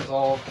in here is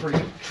all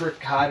pretty trick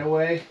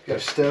hideaway. Got a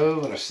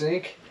stove and a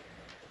sink.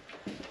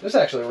 This is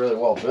actually really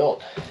well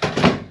built.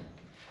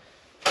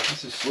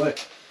 This is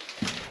slick.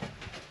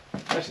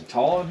 Nice and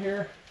tall in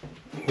here.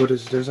 What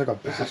is, there's like a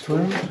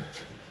bathroom?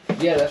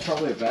 Yeah, that's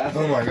probably a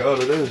bathroom. Oh my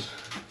god, it is.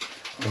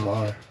 Oh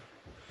my.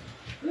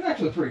 It's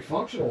actually pretty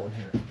functional in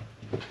here.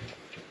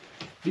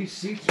 These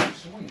seats are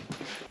sweet.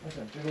 There's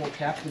a big old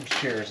captain's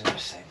chairs in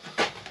this thing.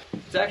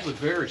 It's actually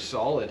very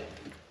solid.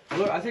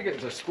 Look, I think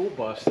it's a school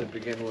bus to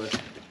begin with.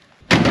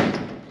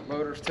 The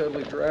motor's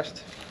totally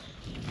dressed.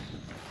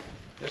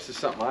 This is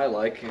something I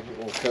like. A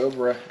little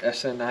Cobra,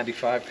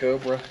 SN95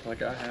 Cobra,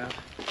 like I have.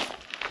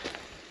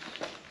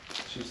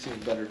 She's seen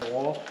better than the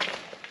wall.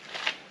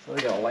 So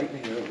they got a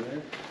lightning over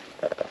there.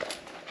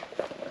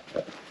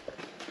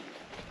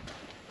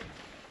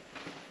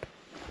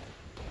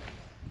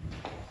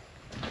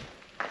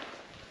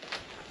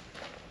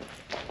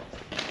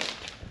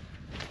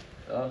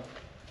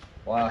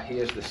 Wow, he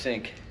has the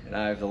sink and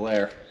I have the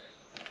lair.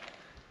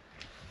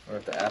 We'll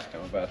have to ask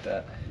him about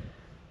that.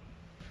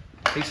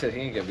 He said he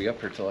ain't gonna be up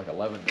here till like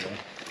 11 today.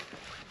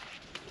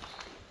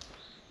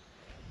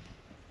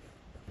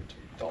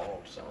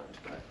 Dog signs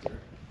back there.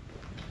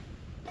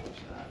 What's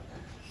that?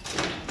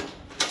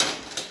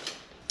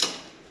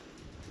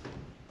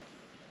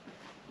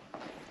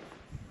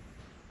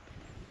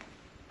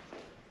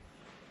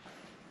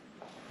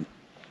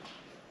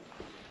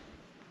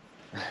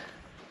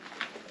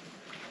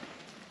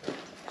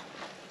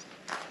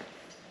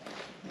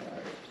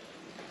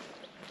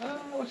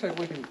 Looks like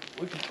we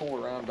can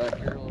pull around back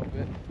here a little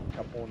bit. A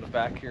couple in the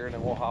back here, and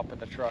then we'll hop in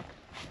the truck.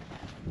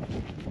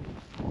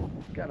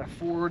 Got a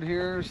Ford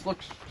here. This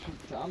looks,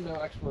 I'm no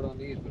expert on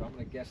these, but I'm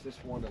gonna guess this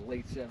one the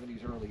late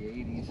 70s, early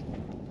 80s.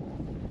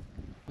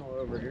 All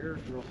over here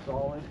is real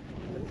solid.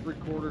 A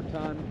 3/4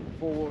 ton,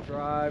 four-wheel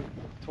drive,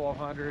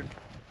 1200.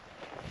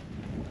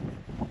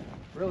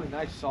 Really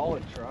nice,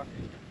 solid truck.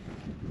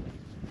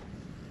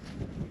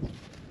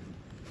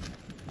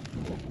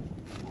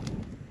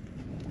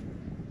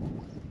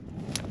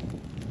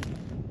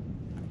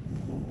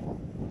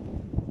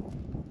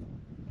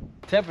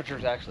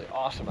 Temperature's actually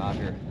awesome out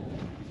here.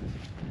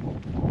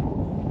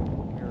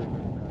 Very, very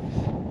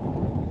nice.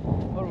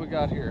 What do we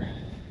got here?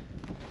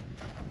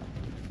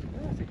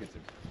 I think it's a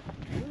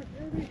Buick,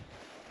 maybe?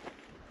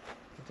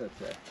 What's that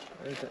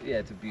say? Yeah,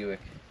 it's a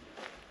Buick.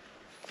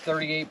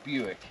 38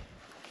 Buick.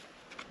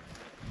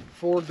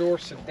 4-door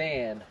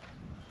sedan.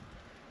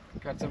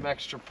 Got some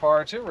extra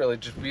parts. They're really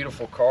just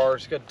beautiful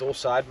cars. Got dual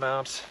side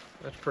mounts.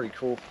 That's pretty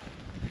cool.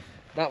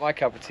 Not my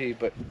cup of tea,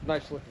 but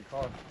nice looking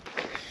car.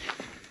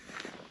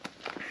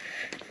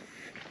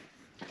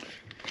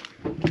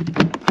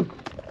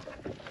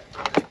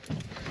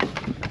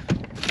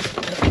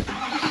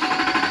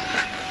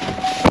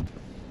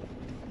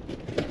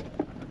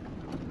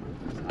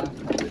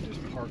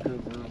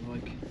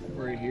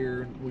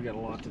 We got a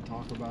lot to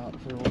talk about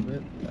for a little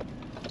bit.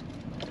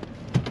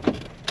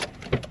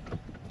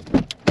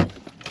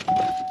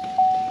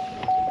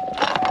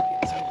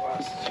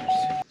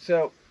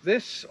 So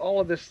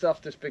all of this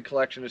stuff, this big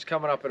collection is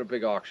coming up at a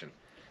big auction.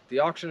 The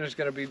auction is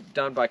going to be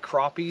done by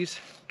Kraupies,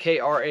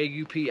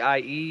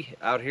 K-R-A-U-P-I-E,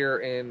 out here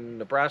in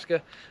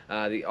Nebraska.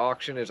 The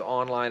auction is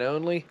online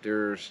only.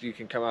 You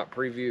can come out and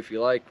preview if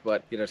you like,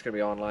 but you know it's going to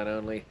be online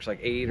only. It's like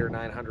 800 or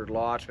 900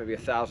 lots, maybe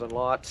 1,000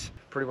 lots.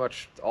 Pretty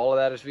much all of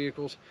that is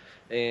vehicles,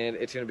 and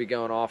it's going to be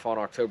going off on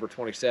October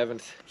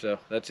 27th. So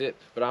that's it.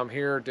 But I'm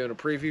here doing a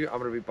preview. I'm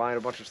going to be buying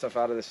a bunch of stuff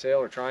out of the sale,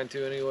 or trying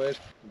to anyways.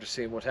 I'm just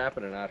seeing what's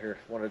happening out here.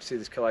 Wanted to see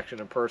this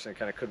collection in person.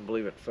 Kind of couldn't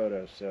believe it in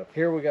photos. So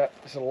here we got,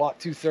 this is a lot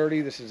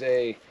 230. This is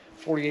a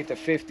 48 to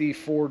 50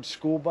 Ford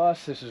school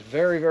bus. This is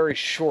very, very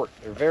short.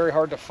 They're very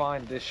hard to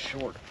find this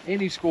short.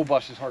 Any school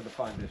bus is hard to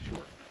find this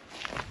short.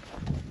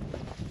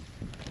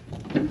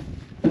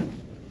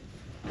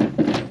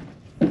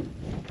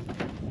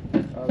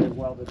 They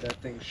welded that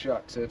thing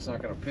shut, so it's not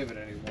going to pivot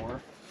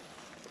anymore.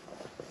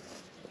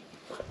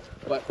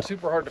 But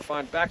super hard to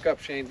find. Back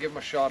up, Shane. Give him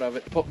a shot of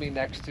it. Put me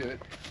next to it.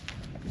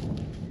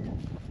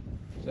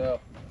 So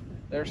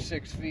there's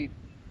 6 feet.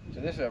 So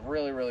this is a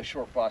really, really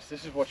short bus.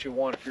 This is what you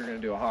want if you're going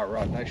to do a hot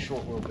rod. Nice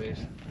short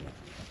wheelbase.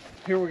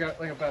 Here we got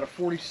like about a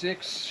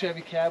 46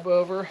 Chevy cab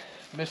over,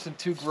 missing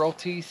 2 grill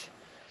teeth.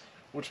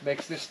 which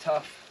makes this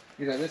tough.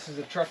 You know, this is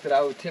a truck that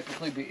I would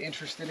typically be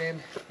interested in.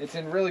 It's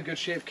in really good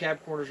shape.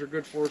 Cab corners are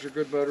good forks, are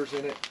good motors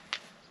in it.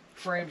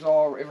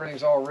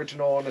 Everything's all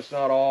original, and it's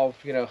not all,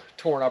 you know,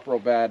 torn up real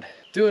bad.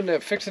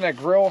 Fixing that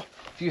grill,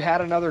 if you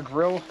had another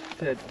grill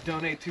to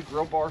donate 2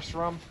 grill bars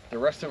from, the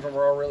rest of them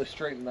are all really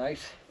straight and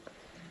nice.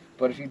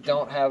 But if you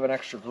don't have an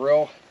extra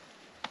grill,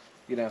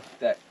 you know,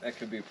 that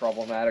could be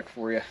problematic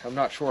for you. I'm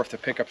not sure if the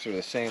pickups are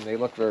the same. They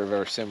look very,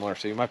 very similar,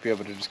 so you might be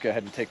able to just go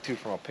ahead and take 2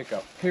 from a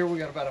pickup. Here we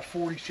got about a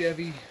 40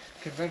 Chevy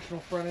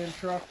conventional front end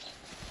truck.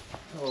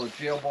 A little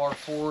jail bar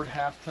Ford,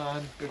 half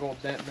ton, big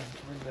old dent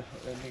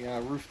in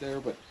the roof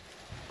there, but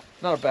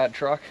not a bad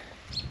truck.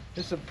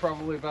 This is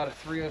probably about a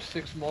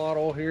 306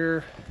 model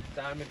here,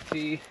 Diamond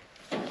T.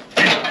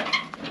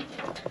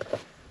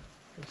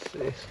 Let's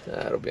see,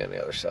 that'll be on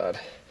the other side.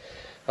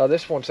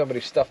 This one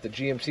somebody stuffed the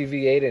GMC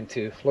V8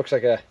 into. Looks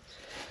like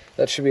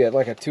that should be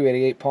like a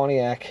 288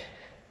 Pontiac.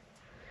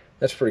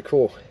 That's pretty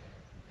cool.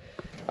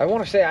 I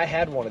want to say I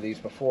had one of these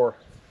before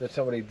that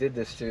somebody did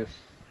this to.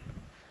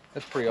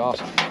 That's pretty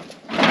awesome.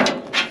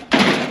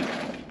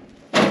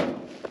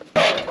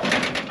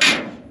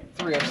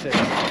 306.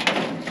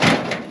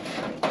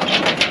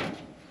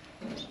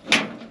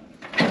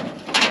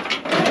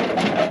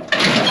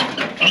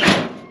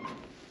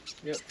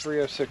 Yep,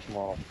 306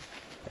 model.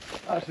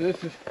 So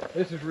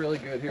this is really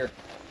good here.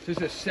 This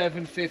is a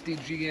 750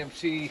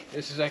 GMC.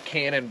 This is a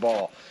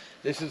Cannonball.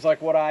 This is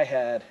like what I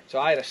had. So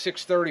I had a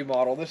 630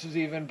 model. This is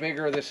even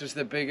bigger. This is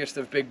the biggest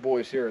of big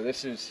boys here.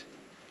 This is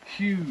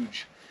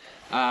huge.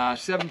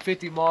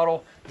 750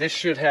 model. This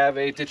should have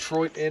a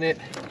Detroit in it.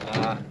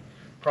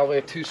 Probably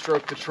a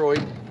 2-stroke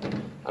Detroit.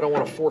 I don't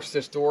want to force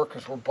this door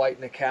because we're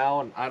biting a cow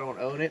and I don't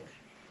own it.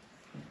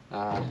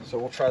 So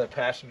we'll try the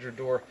passenger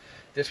door.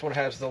 This one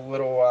has the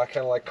little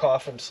kind of like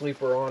coffin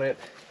sleeper on it.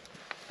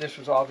 This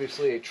was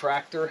obviously a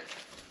tractor.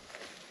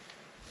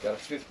 Got a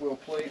 5th wheel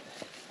plate.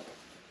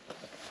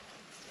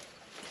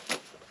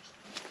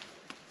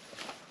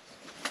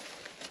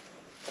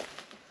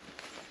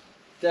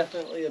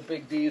 Definitely a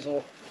big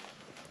diesel.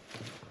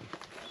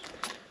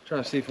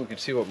 Trying to see if we can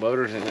see what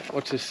motor's in it.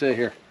 What's this say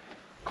here?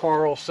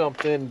 Carl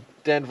something,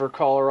 Denver,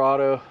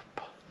 Colorado.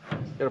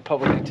 Got a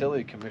Public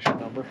Utility Commission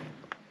number.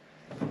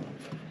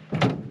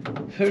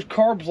 There's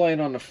carbs laying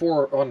on the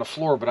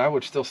floor, but I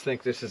would still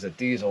think this is a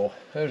diesel.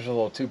 There's a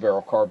little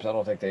 2-barrel carbs. I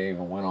don't think they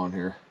even went on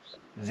here.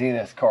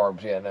 Zenith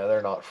carbs. Yeah, no,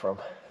 they're not from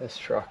this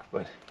truck,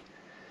 but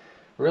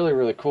really,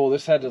 really cool.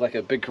 This had like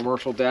a big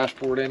commercial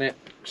dashboard in it.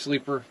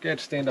 Sleeper. Go ahead,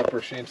 stand up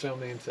or Shane, on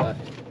the inside.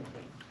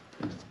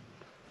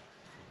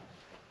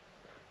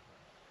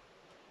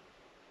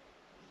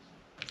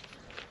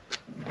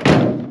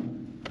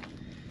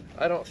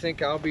 I don't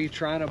think I'll be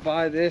trying to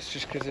buy this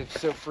just because it's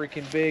so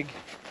freaking big.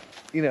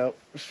 You know,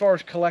 as far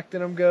as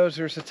collecting them goes,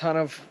 there's a ton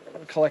of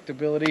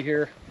collectability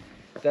here.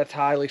 That's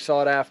highly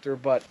sought after,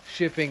 but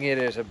shipping it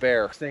is a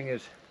bear. This thing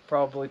is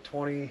probably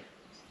 24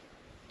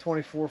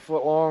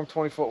 foot long,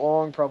 20 foot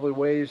long, probably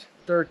weighs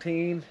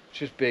 13. It's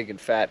just big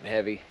and fat and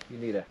heavy. You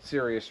need a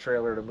serious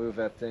trailer to move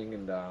that thing,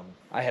 and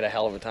I had a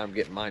hell of a time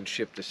getting mine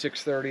shipped. The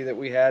 630 that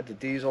we had, the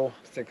diesel,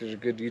 I think there's a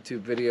good YouTube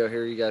video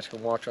here you guys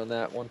can watch on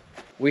that one.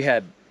 We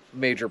had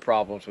major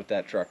problems with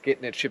that truck,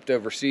 getting it shipped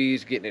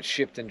overseas, getting it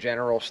shipped in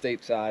general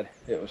stateside.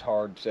 It was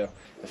hard. So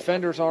the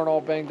fenders aren't all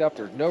banged up.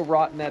 There's no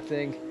rot in that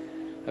thing.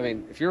 I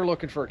mean, if you're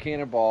looking for a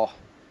Cannonball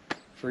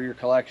for your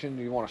collection,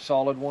 you want a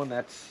solid one,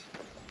 that's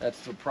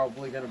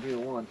probably going to be the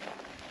one.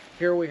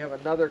 Here we have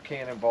another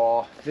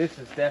Cannonball. This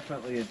is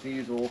definitely a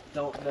diesel.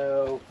 Don't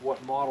know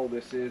what model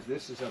this is.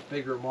 This is a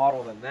bigger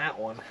model than that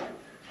one.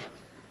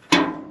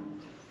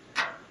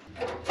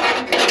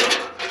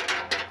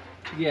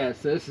 Yeah,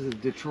 so this is a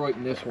Detroit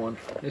in this one.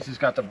 This has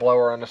got the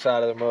blower on the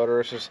side of the motor.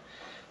 This is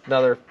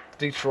another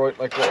Detroit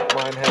like what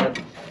mine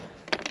had.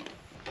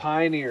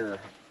 Pioneer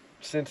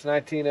since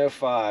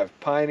 1905.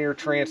 Pioneer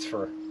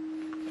transfer.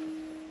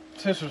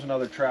 This was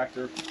another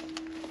tractor.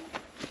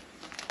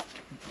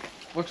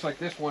 Looks like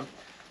this one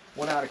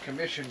went out of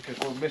commission because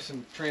we're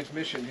missing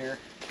transmission here.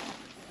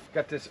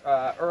 Got this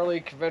early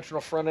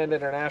conventional front end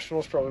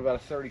Internationals, probably about a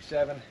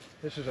 37.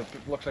 This is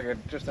looks like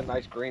just a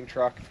nice green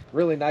truck.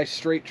 Really nice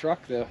straight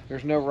truck though.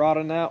 There's no rot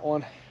on that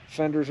one.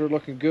 Fenders are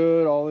looking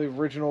good. All the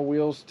original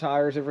wheels,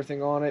 tires,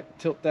 everything on it.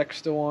 Tilt deck's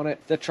still on it.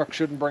 That truck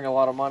shouldn't bring a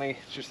lot of money.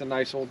 It's just a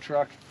nice old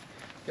truck.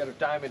 Got a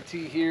Diamond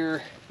T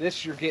here.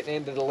 This you're getting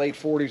into the late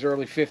 40s,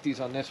 early 50s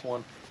on this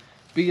one.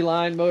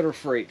 Beeline Motor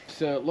Freight.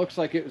 So it looks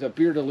like it was a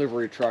beer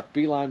delivery truck.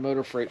 Beeline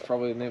Motor Freight's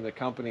probably the name of the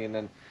company, and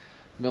then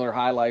Miller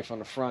High Life on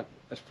the front.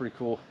 That's pretty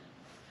cool.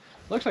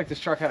 Looks like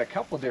this truck had a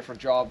couple of different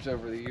jobs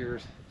over the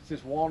years. This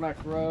is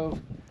Walnut Grove,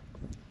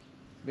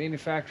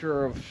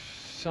 manufacturer of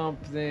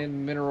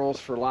something minerals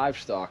for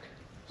livestock.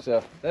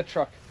 So that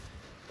truck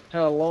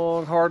had a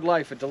long, hard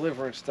life at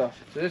delivering stuff.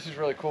 So this is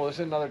really cool. This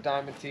is another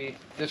Diamond T.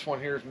 This one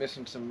here is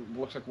missing some,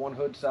 looks like one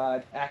hood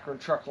side. Akron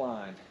Truck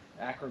Line,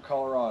 Akron,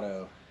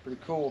 Colorado. Pretty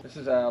cool. This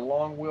is a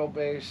long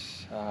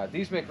wheelbase.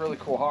 These make really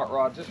cool hot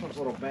rods. This one's a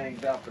little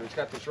banged up, but it's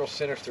got this real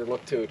sinister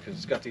look to it because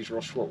it's got these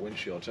real short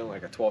windshields. It's only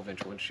like a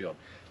 12-inch windshield.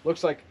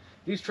 Looks like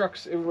These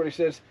trucks, everybody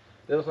says,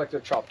 they look like they're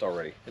chopped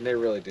already, and they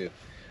really do.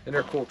 And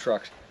they're cool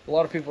trucks. A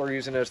lot of people are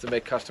using those to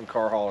make custom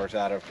car haulers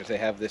out of because they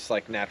have this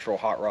like natural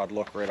hot rod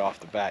look right off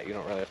the bat. You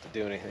don't really have to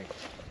do anything.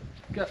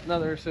 Got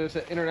another, so it's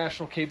an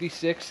International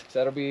KB6. So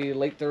that'll be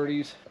late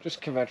 30s,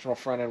 just conventional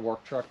front end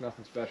work truck,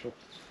 nothing special.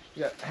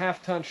 You got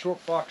half-ton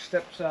short box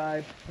step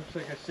side, looks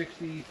like a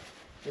 60,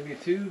 maybe a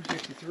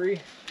 63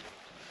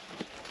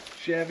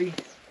 Chevy.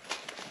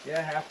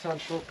 Yeah, half-ton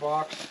short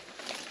box.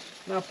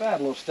 Not bad,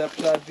 little step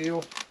side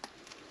deal.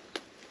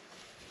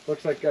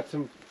 Looks like got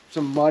some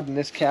mud in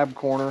this cab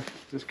corner.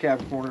 This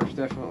cab corner's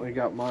definitely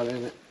got mud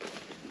in it.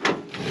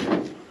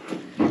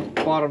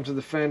 Bottoms of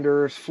the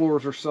fenders,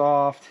 floors are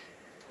soft.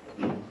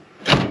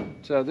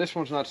 So this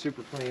one's not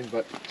super clean,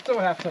 but still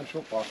a half-ton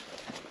short box.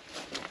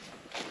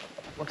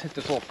 Let's hit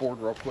this little Ford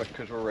real quick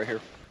because we're right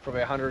here.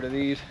 Probably 100 of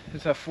these.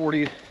 It's a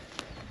 48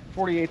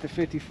 to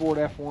 50 Ford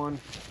F1.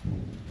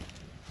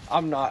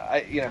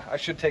 I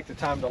should take the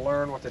time to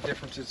learn what the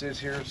differences is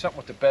here. Something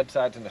with the bed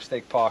sides and the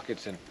stake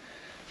pockets, and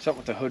something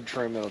with the hood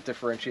trim that'll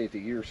differentiate the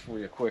years for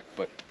you quick.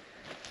 But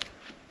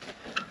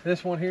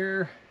this one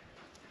here,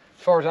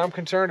 as far as I'm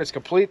concerned, it's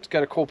complete. It's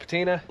got a cool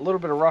patina, a little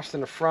bit of rust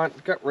in the front.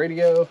 It's got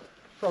radio,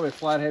 probably a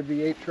flathead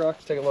V8 truck.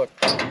 Let's take a look.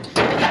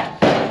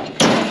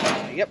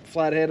 Yep,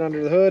 flathead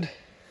under the hood.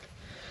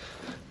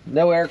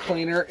 No air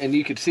cleaner, and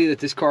you can see that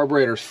this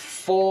carburetor is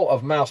full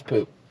of mouse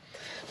poop.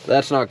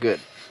 That's not good.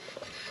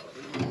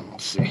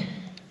 Let's see.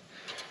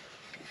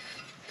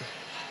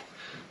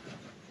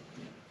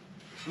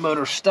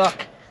 Motor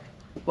stuck.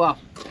 Well,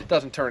 it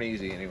doesn't turn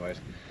easy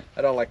anyways.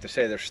 I don't like to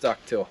say they're stuck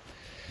till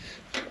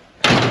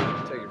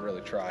you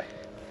really try.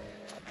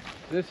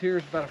 This here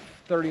is about a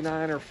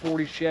 39 or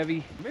 40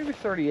 Chevy, maybe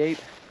 38,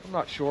 I'm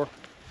not sure.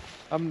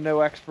 I'm no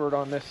expert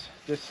on this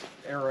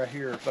era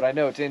here, but I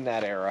know it's in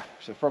that era.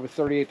 So probably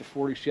 38 to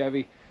 40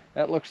 Chevy.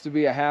 That looks to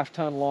be a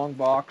half-ton long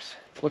box.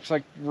 Looks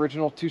like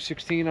original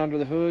 216 under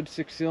the hood,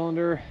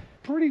 6-cylinder.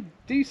 Pretty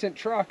decent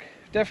truck.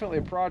 Definitely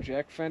a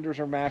project. Fenders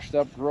are mashed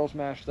up, grills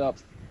mashed up.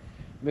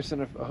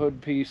 Missing a hood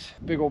piece.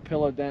 Big old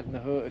pillow dent in the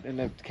hood, in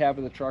the cab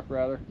of the truck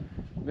rather.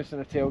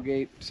 Missing a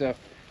tailgate. So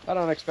I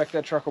don't expect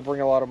that truck will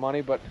bring a lot of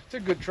money, but it's a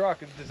good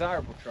truck. It's a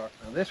desirable truck.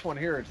 Now this one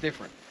here is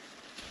different.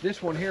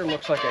 This one here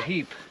looks like a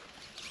heap.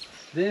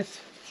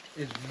 This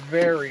is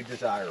very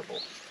desirable.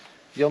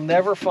 You'll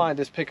never find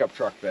this pickup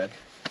truck bed,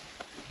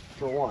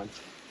 for one.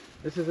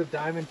 This is a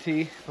Diamond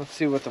T. Let's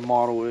see what the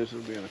model is.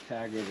 It'll be on a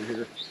tag over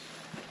here.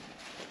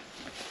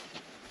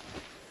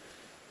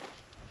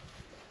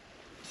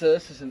 So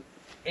this is an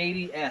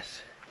 80S,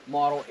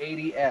 model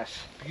 80S.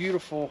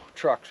 Beautiful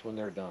trucks when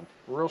they're done.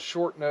 Real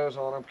short nose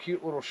on them,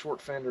 cute little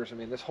short fenders. I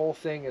mean, this whole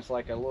thing is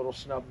like a little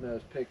snub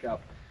nose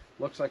pickup.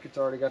 Looks like it's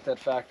already got that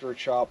factory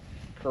chop,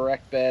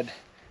 correct bed.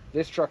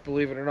 This truck,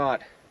 believe it or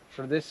not,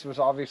 for this was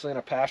obviously in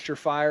a pasture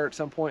fire at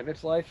some point in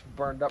its life,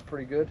 burned up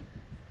pretty good.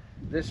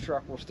 This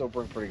truck will still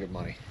bring pretty good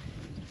money.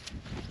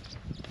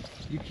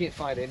 You can't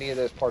find any of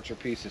those parts or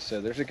pieces,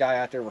 so there's a guy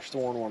out there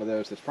restoring one of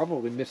those that's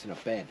probably missing a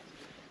bed,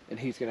 and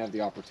he's gonna have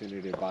the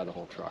opportunity to buy the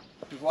whole truck.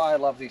 Which is why I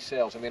love these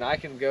sales. I mean, I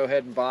can go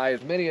ahead and buy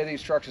as many of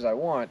these trucks as I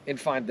want and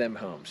find them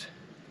homes.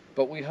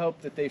 But we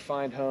hope that they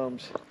find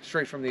homes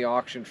straight from the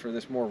auction for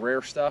this more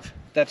rare stuff.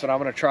 That's what I'm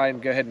gonna try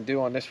and go ahead and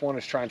do on this one,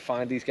 is try and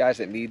find these guys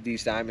that need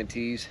these Diamond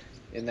T's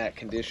in that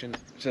condition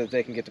so that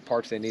they can get the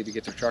parts they need to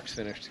get their trucks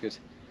finished, because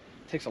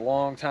it takes a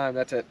long time.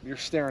 You're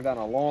staring down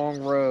a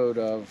long road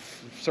of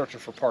searching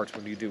for parts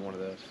when you do one of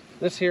those.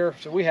 This here,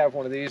 so we have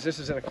one of these. This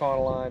is an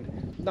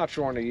Econoline, not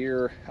sure on the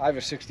year. I have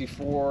a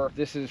 64.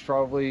 This is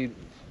probably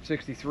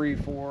 63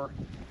 for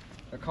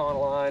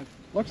Econoline.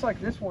 Looks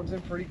like this one's in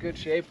pretty good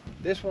shape.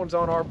 This one's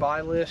on our buy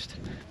list.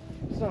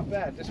 It's not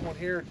bad. This one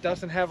here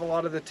doesn't have a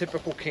lot of the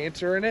typical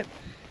cancer in it.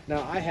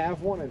 Now I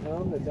have one at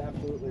home that's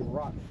absolutely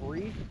rot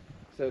free,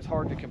 so it's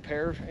hard to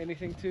compare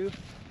anything to.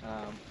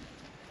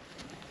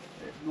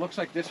 It looks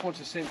like this one's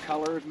the same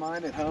color as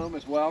mine at home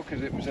as well,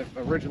 because it was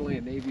originally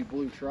a navy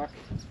blue truck.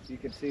 You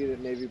can see that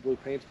navy blue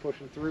paint's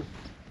pushing through.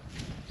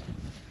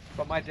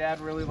 But my dad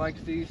really likes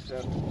these, so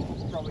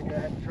we'll probably go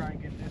ahead and try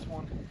and get this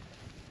one.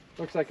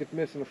 Looks like it's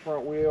missing the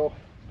front wheel.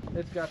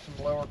 It's got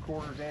some lower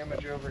quarter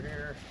damage over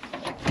here.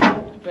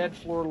 Bed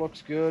floor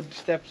looks good.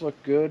 Steps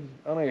look good.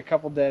 Only a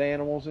couple dead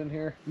animals in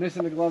here.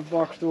 Missing the glove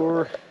box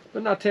door,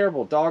 but not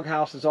terrible. Dog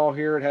house is all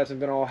here. It hasn't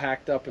been all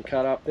hacked up and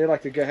cut up. They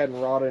like to go ahead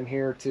and rot in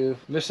here too.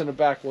 Missing a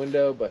back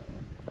window, but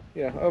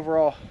yeah,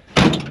 overall,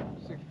 this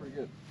thing's pretty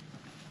good.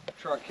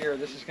 Truck here,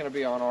 this is going to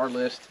be on our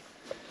list.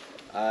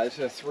 This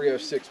is a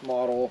 306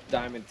 model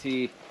Diamond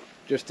T.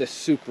 Just a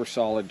super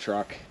solid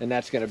truck, and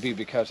that's going to be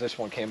because this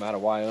one came out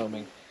of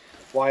Wyoming.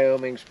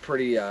 Wyoming's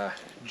pretty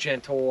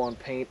gentle on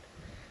paint.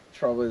 It's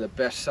probably the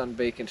best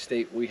sun-baking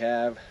state we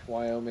have.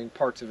 Wyoming,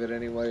 parts of it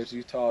anyways,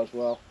 Utah as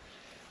well.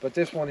 But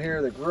this one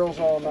here, the grill's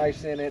all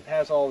nice in it,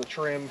 has all the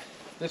trim.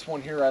 This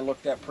one here I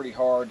looked at pretty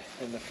hard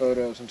in the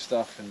photos and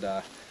stuff, and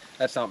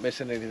that's not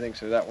missing anything,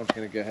 so that one's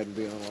going to go ahead and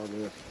be on our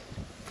list.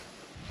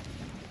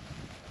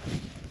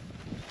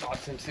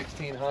 Datsun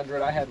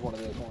 1600, I had one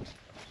of those ones.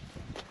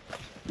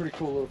 Pretty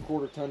cool little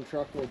quarter-ton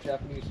truck, little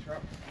Japanese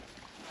truck.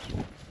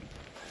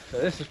 So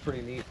this is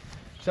pretty neat.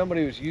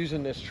 Somebody was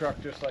using this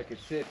truck just like it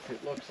sits,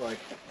 it looks like.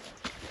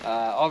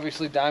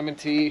 Obviously diamond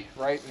T,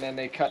 right? And then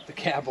they cut the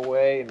cab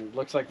away, and it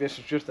looks like this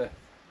is just a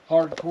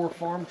hardcore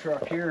farm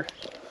truck here.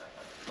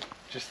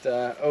 Just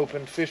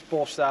open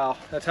fishbowl style.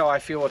 That's how I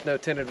feel with no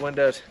tinted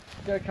windows.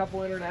 Got a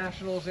couple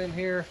internationals in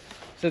here.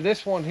 So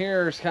this one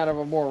here is kind of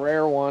a more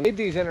rare one. Made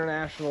these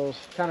internationals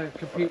kind of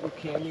compete with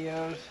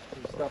cameos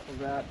and stuff of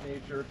that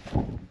nature,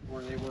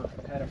 where they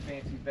had a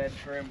fancy bed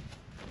trim.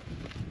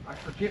 I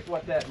forget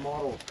what that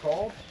model is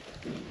called,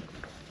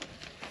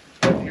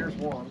 but here's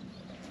one.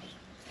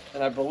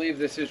 And I believe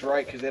this is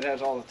right because it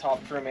has all the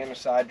top trim and the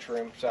side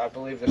trim. So I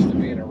believe this to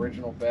be an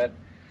original bed.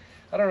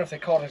 I don't know if they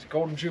call it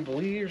Golden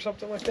Jubilee or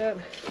something like that,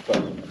 but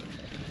I'm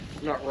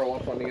not real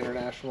up on the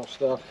international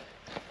stuff.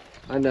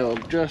 I know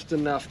just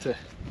enough to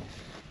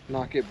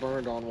not get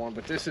burned on one,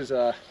 but this is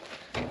a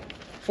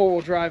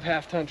four-wheel drive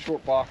half-ton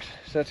short box,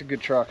 so that's a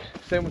good truck.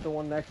 Same with the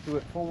one next to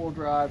it, four-wheel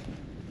drive,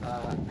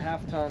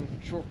 half-ton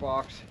short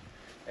box,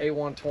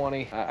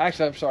 A120.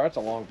 Actually, I'm sorry, that's a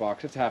long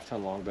box. It's a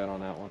half-ton long bed on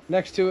that one.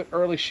 Next to it,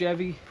 early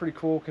Chevy, pretty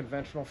cool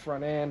conventional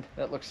front end.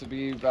 That looks to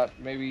be about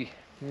maybe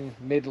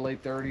mid to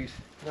late 30s.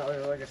 No,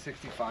 they're like a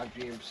 65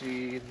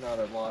 GMC. Not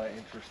a lot of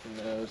interest in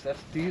those.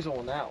 That's diesel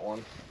in that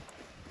one.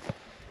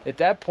 At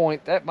that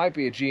point, that might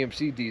be a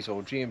GMC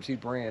diesel, GMC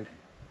brand.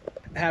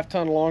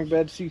 Half-ton long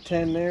bed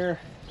C10 there.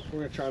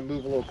 We're gonna try and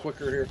move a little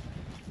quicker here.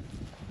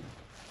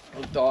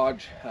 Little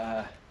Dodge.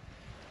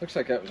 Looks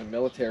like that was a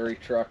military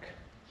truck.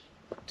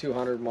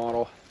 200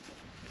 model.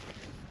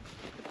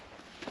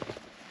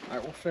 All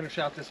right, we'll finish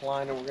out this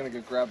line and we're gonna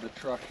go grab the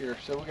truck here.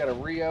 So we got a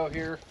Rio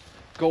here,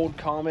 Gold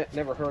Comet.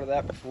 Never heard of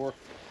that before.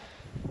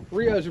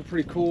 Rios are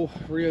pretty cool.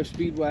 Rio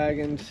speed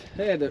wagons.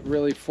 They had a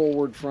really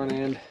forward front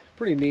end.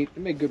 Pretty neat.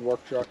 They made good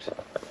work trucks.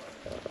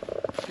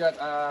 Got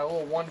a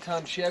little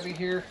 1-ton Chevy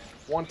here.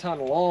 1-ton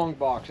long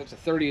box. It's a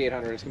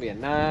 3800. It's gonna be a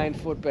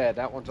 9-foot bed.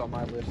 That one's on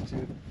my list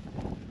too.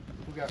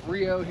 We got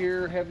Rio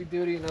here, heavy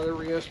duty. Another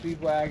Rio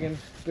speed wagon,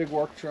 big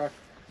work truck.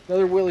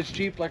 Another Willys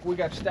Jeep like we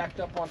got stacked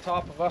up on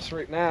top of us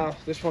right now.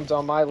 This one's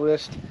on my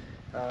list.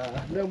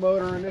 No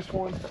motor in this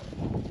one.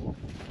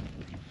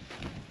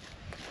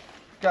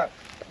 Got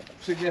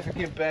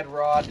significant bed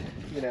rot.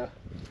 You know,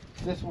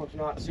 this one's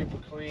not super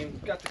clean.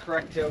 Got the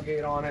correct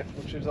tailgate on it,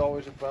 which is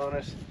always a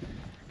bonus.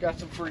 Got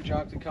some free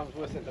junk that comes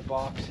with it in the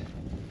box.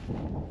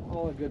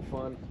 All in good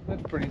fun.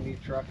 That's a pretty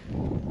neat truck.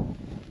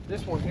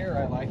 This one here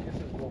I like. This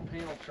is a little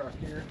panel truck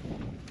here.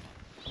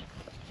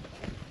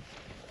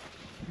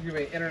 Give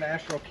me an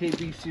International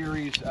KB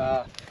series,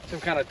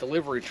 some kind of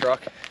delivery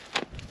truck.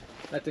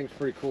 That thing's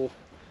pretty cool.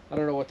 I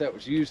don't know what that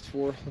was used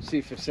for. Let's see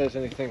if it says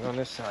anything on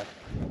this side.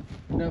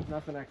 Nope,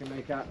 nothing I can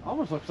make out.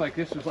 Almost looks like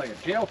this was like a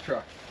jail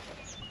truck.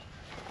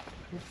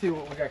 Let's see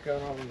what we got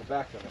going on in the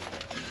back of it.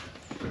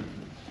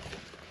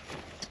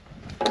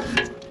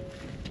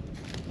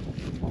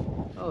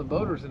 Oh, the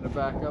motor's in the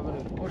back of it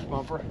and the push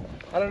bumper.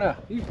 I don't know.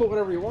 You can put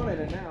whatever you want in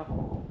it now,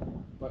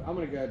 but I'm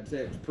gonna go ahead and say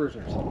it's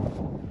prisoners,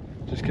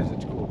 just because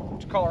it's cool.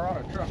 It's a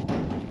Colorado truck.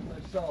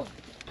 Nice solid.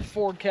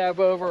 Ford cab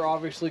over,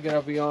 obviously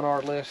gonna be on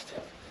our list.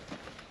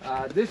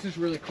 This is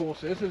really cool.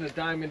 So this is a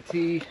Diamond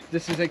T.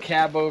 This is a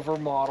cab over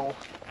model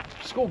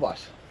school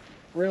bus.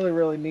 Really,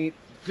 really neat.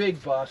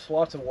 Big bus.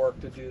 Lots of work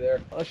to do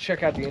there. Let's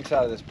check out the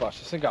inside of this bus.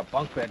 This thing got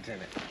bunk beds in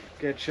it.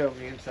 Go ahead and show them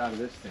the inside of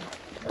this thing.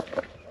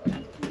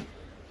 It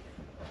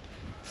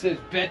says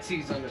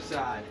Betsy's on the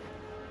side.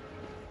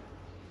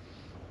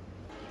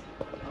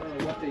 I don't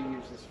know what they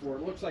use this for.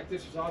 It looks like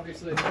this was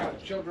obviously a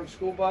children's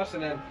school bus,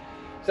 and then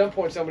at some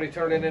point somebody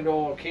turned it into a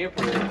little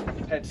camper.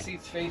 Had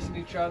seats facing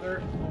each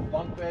other, little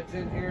bunk beds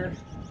in here.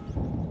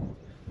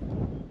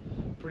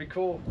 Pretty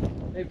cool.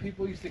 Hey,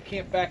 people used to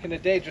camp back in the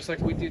day just like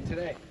we do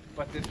today,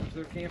 but this was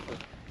their camper.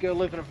 Go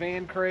live in a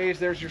van craze.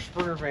 There's your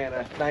Sprinter van,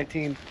 a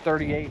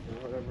 1938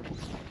 or whatever.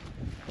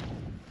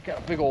 Got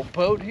a big old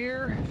boat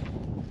here.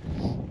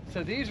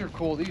 So these are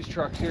cool, these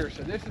trucks here.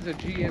 So this is a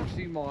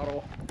GMC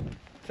model.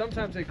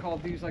 Sometimes they call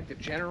these like the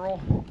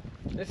General.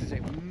 This is a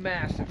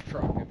massive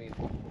truck. I mean,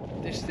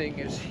 this thing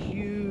is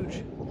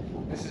huge.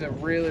 This is a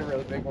really,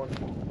 really big one.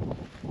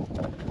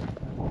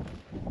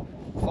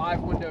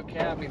 5-window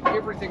cab. I mean,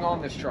 everything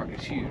on this truck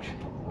is huge.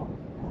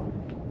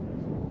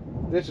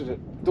 This is a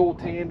dual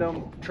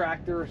tandem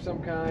tractor of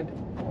some kind.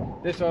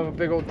 This will have a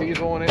big old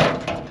diesel in it.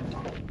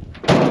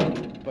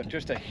 But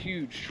just a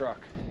huge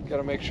truck. Got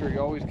to make sure you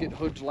always get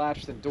hoods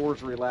latched and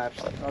doors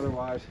relapsed.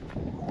 Otherwise,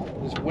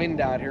 this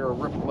wind out here will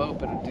rip them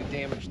open and do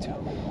damage to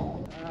them.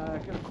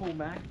 Got a cool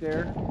Mac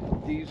there.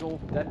 Diesel.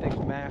 That thing's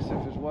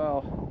massive as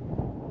well.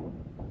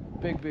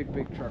 Big, big,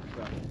 big truck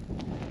stuff.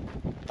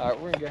 All right,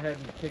 we're going to go ahead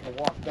and take a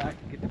walk back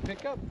and get the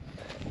pickup.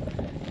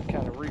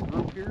 Kind of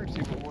regroup here and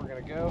see where we're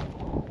going to go.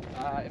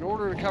 In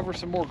order to cover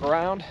some more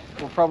ground,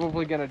 we're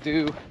probably going to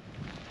do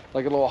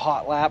like a little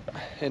hot lap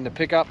in the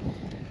pickup,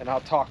 and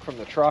I'll talk from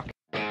the truck.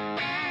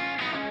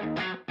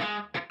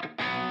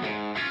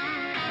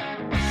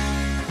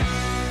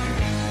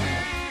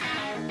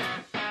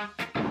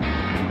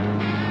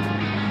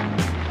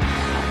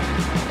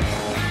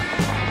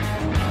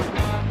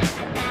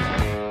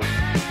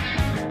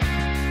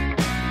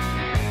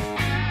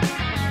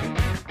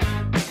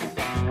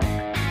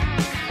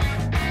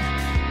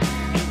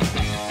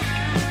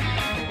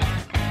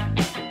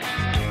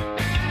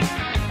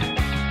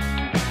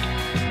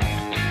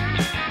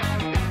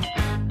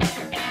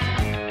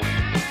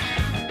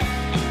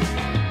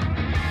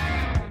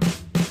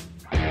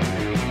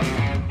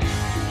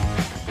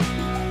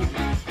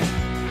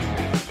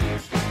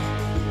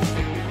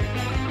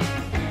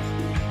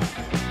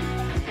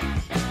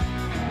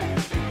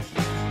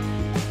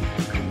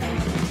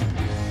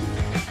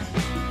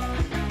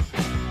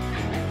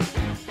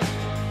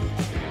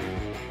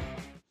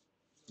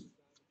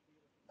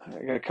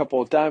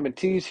 couple of Diamond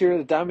T's here.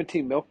 The Diamond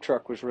T milk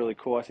truck was really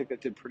cool. I think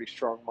that did pretty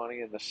strong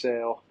money in the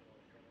sale.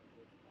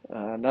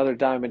 Another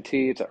Diamond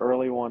T. It's an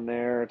early one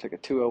there. It's like a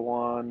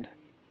 201.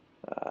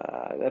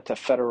 That's a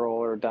Federal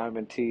or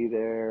Diamond T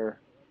there.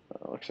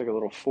 Looks like a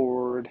little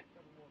Ford,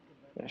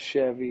 a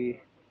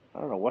Chevy. I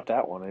don't know what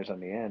that one is on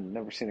the end.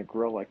 Never seen a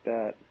grill like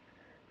that.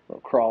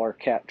 Little crawler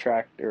cat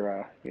track,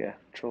 or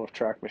control of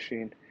track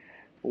machine.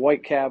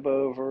 White cab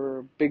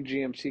over, big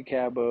GMC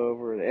cab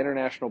over. The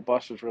International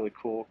bus was really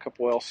cool. A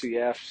couple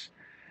LCFs,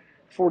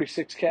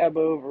 46 cab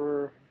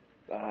over.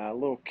 A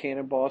little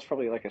Cannonball. It's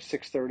probably like a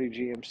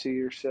 630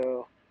 GMC or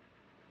so.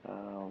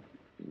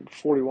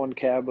 41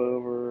 cab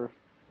over.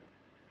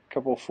 A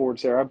couple of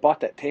Fords there. I bought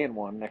that tan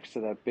one next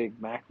to that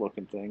big Mac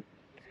looking thing.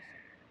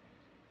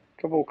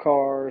 A couple of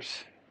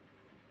cars.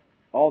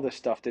 All this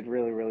stuff did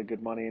really, really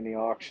good money in the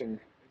auction.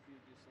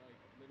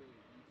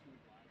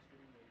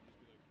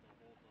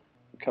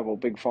 A couple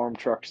big farm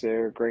trucks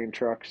there, grain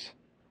trucks.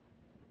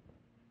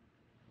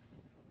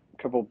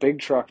 A couple big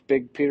trucks,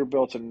 big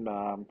Peterbilts and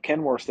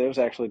Kenworths. Those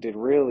actually did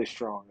really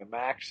strong. The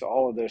Max,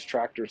 all of those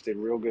tractors did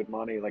real good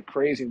money, like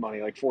crazy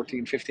money, like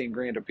 14, 15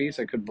 grand a piece.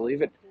 I couldn't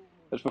believe it.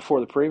 That was before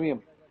the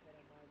premium.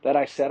 That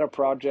Isetta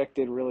project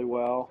did really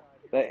well.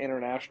 That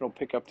International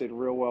pickup did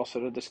real well. So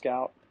did the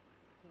Scout.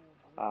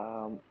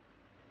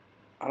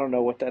 I don't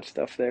know what that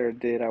stuff there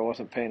did. I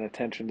wasn't paying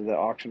attention to the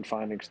auction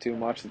findings too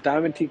much. The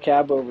Diamond T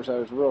cab overs, I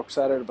was real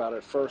excited about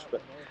at first,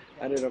 but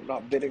I ended up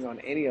not bidding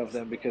on any of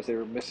them because they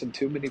were missing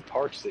too many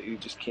parts that you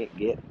just can't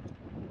get.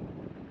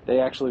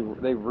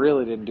 They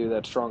really didn't do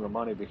that strong of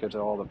money because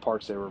of all the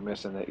parts they were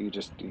missing that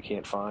you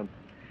can't find.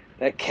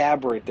 That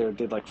cab right there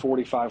did like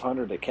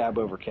 4,500 at cab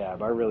over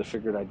cab. I really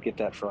figured I'd get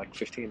that for like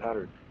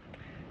 1,500.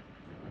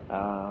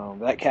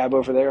 That cab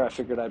over there, I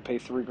figured I'd pay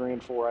 $3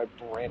 grand for. I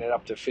ran it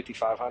up to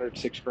 5,500,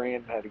 $6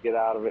 grand, had to get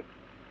out of it.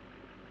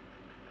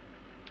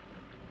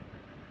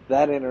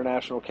 That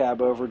International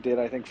cab over did,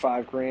 I think,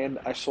 $5 grand.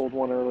 I sold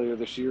one earlier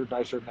this year,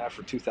 nicer than that,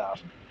 for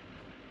 2,000.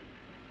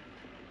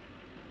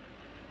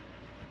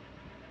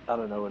 I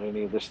don't know what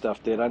any of this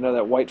stuff did. I know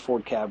that white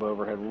Ford cab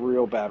over had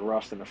real bad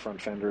rust in the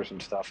front fenders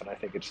and stuff, and I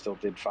think it still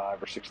did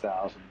 5,000 or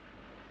 6,000.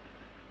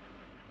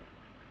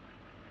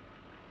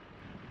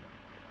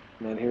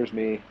 And then here's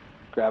me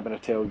grabbing a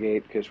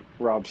tailgate because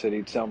Rob said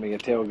he'd sell me a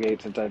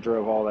tailgate since I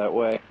drove all that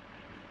way.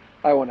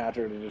 I went out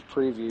there to just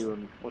preview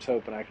and was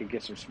hoping I could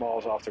get some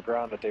smalls off the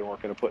ground that they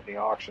weren't going to put in the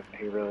auction.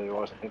 He really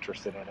wasn't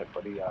interested in it,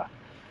 but he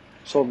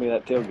sold me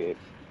that tailgate,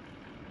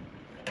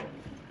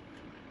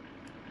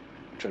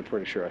 which I'm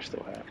pretty sure I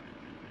still have.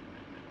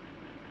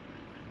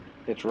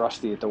 It's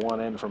rusty at the one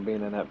end from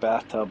being in that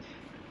bathtub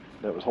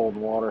that was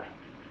holding water.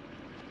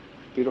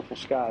 Beautiful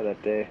sky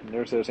that day, and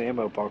there's those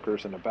ammo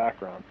bunkers in the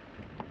background.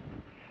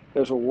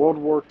 There's a World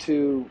War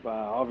II,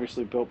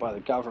 obviously built by the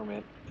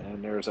government,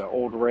 and there's an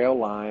old rail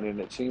line,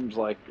 and it seems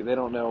like they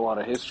don't know a lot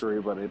of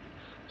history, but it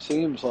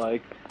seems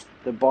like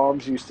the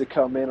bombs used to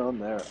come in on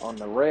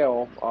the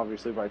rail,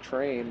 obviously by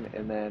train,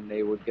 and then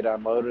they would get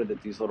unloaded at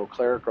these little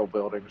clerical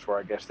buildings where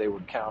I guess they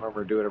would count them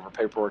or do whatever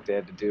paperwork they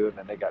had to do, and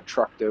then they got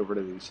trucked over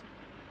to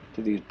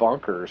these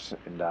bunkers,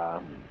 and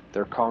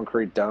they're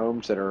concrete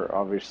domes that are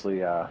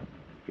obviously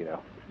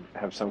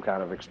have some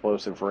kind of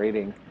explosive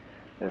rating.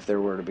 And if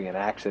there were to be an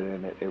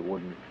accident, it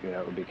wouldn't,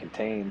 it would be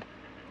contained.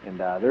 And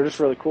they're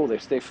just really cool. They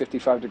stay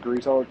 55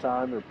 degrees all the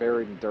time. They're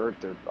buried in dirt.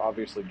 They're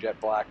obviously jet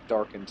black,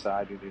 dark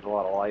inside. You need a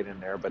lot of light in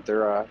there. But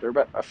they're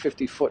about a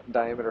 50-foot in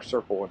diameter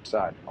circle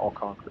inside, all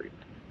concrete.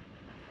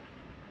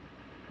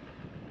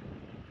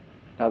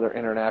 Another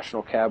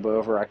International cab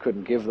over. I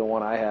couldn't give the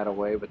one I had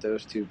away, but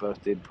those two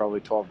both did probably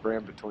 12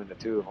 grand between the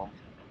two of them.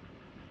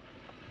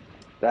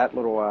 That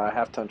little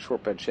half-ton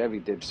short bed Chevy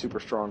did super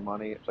strong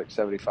money. It's like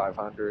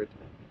 7,500.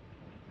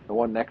 The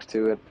one next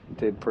to it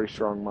did pretty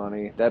strong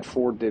money. That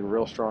Ford did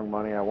real strong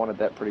money. I wanted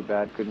that pretty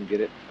bad, couldn't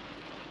get it.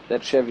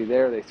 That Chevy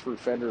there, they threw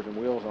fenders and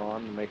wheels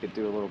on to make it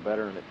do a little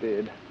better, and it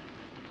did.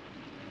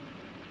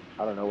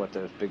 I don't know what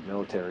those big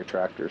military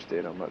tractors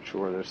did. I'm not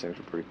sure. Those things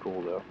are pretty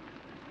cool, though.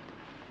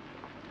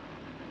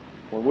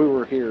 When we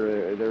were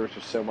here, there was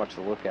just so much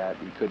to look at.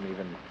 You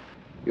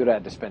would have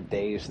had to spend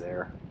days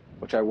there,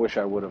 which I wish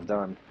I would have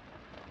done.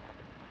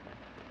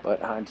 But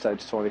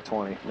hindsight's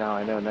 20/20. Now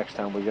I know next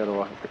time we go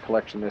to a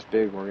collection this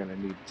big, we're going to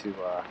need to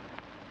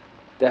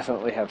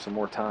definitely have some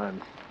more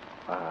time.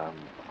 I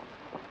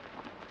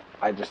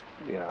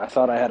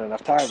thought I had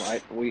enough time.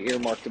 We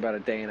earmarked about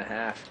a day and a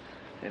half,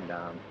 and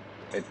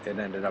it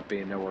ended up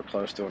being nowhere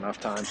close to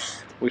enough time.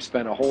 We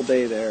spent a whole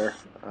day there.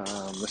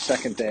 The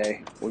second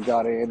day, we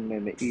got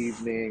in the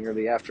evening or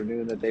the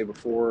afternoon the day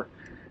before,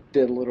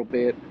 did a little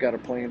bit, got a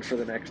plan for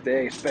the next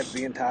day, spent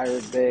the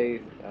entire day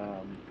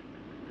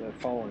the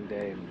following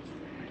day, and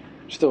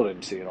still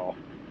didn't see it all.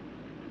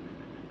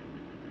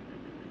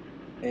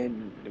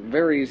 And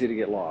very easy to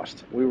get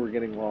lost. We were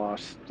getting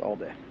lost all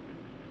day.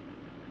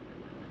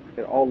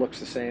 It all looks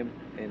the same,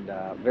 and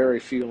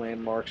very few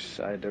landmarks.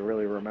 I had to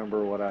really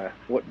remember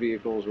what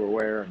vehicles were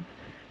where, and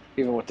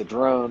even with the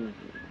drone,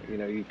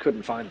 you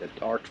couldn't find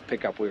our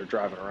pickup we were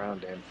driving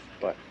around in.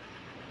 But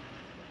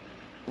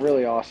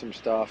Really awesome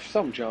stuff.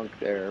 Some junk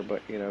there,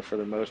 but you know, for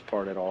the most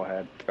part, it all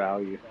had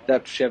value.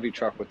 That Chevy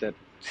truck with that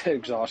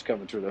exhaust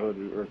coming through the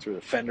hood or through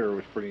the fender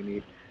was pretty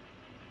neat.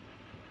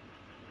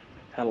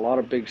 Had a lot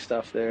of big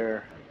stuff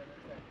there.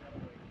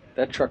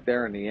 That truck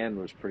there in the end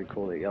was pretty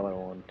cool, the yellow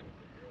one.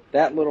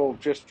 That little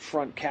just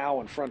front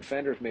cowl and front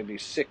fenders made me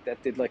sick.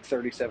 That did like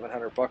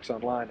 $3,700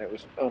 online. It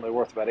was only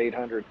worth about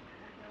 $800.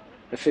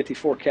 The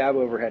 54 cab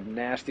over had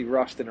nasty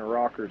rust in her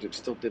rockers. It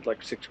still did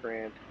like $6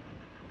 grand.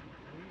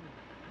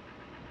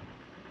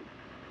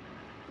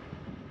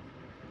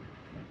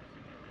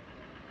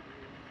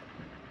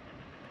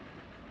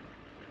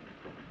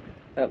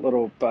 That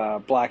little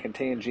black and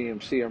tan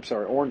GMC, I'm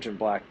sorry, orange and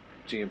black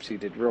GMC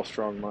did real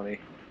strong money.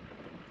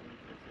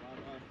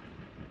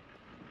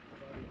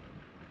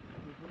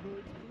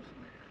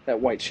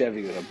 That white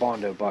Chevy with a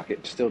Bondo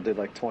bucket still did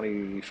like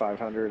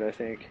 $2,500, I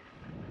think.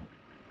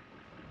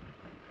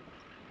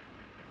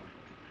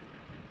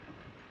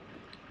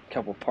 A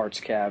couple parts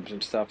cabs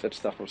and stuff. That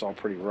stuff was all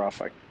pretty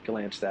rough. I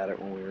glanced at it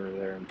when we were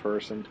there in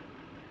person.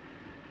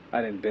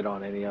 I didn't bid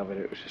on any of it.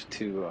 It was just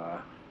too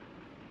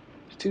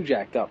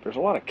jacked up. There's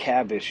a lot of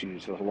cab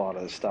issues with a lot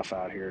of the stuff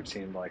out here, it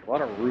seemed like. A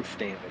lot of roof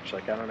damage.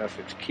 Like, I don't know if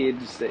it's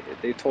kids.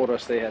 They told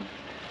us they had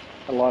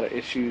a lot of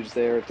issues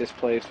there at this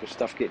place with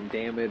stuff getting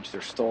damaged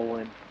or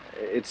stolen.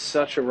 It's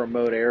such a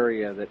remote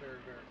area that,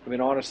 I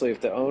mean, honestly,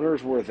 if the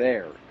owners were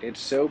there, it's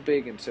so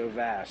big and so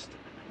vast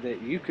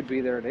that you could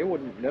be there and they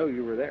wouldn't know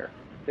you were there.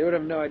 They would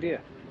have no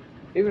idea.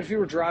 Even if you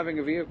were driving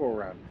a vehicle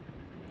around,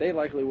 they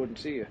likely wouldn't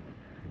see you.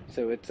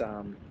 So it's,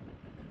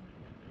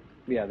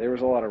 yeah, there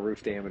was a lot of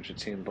roof damage. It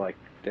seemed like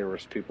there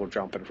was people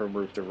jumping from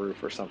roof to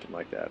roof or something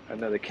like that. I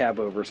know the cab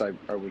overs I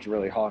was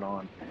really hot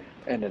on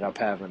ended up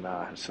having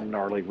some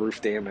gnarly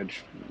roof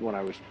damage when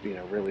I was, you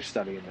know, really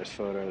studying those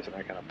photos, and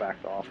I kind of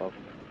backed off of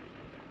them.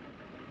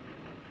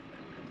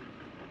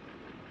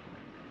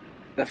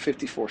 That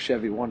 54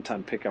 Chevy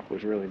one-ton pickup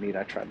was really neat.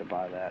 I tried to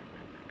buy that.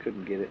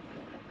 Couldn't get it.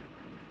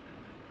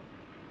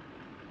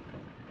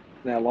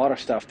 Now, a lot of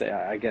stuff that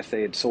I guess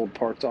they had sold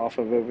parts off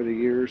of over the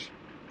years.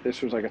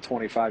 This was like a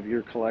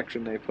 25-year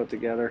collection they put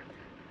together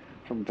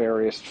from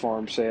various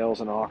farm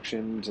sales and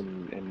auctions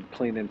and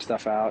cleaning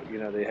stuff out. You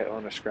know, they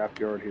own a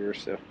scrapyard here,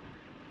 so.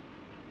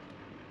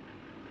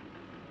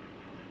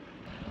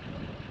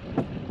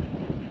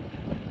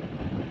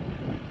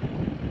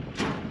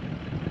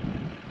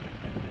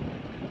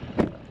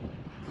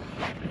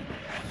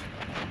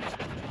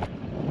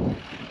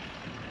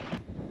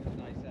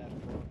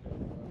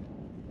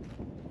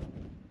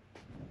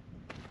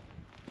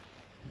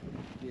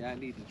 Yeah, I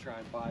need to try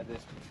and buy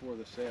this before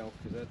the sale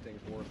because that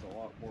thing's worth a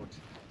lot more.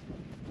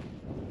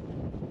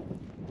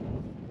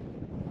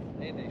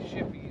 And they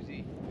ship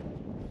easy.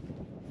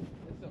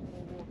 It's a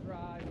four-wheel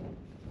drive,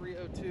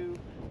 302,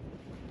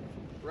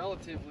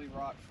 relatively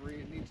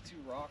rot-free. It needs 2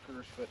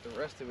 rockers, but the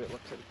rest of it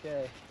looks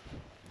okay.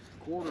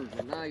 Quarters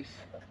are nice.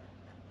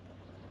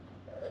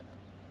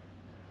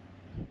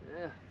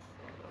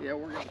 Yeah,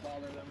 we're gonna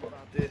bother them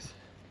about this.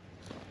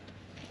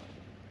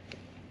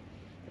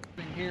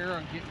 Here,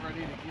 I'm getting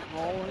ready to get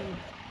rolling.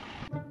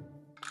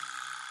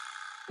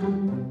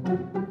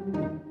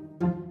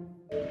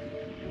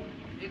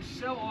 It's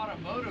so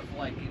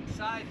automotive-like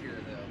inside here,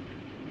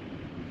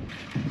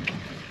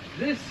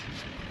 though.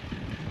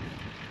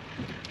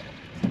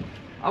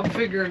 I'm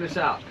figuring this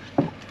out.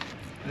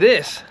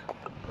 This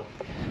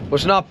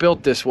was not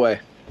built this way.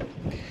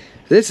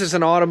 This is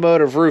an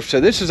automotive roof, so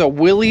this is a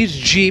Willys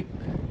Jeep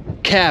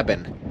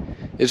cabin,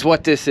 is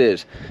what this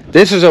is.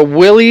 This is a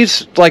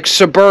Willys, like,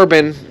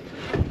 Suburban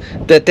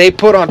that they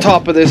put on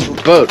top of this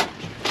boat.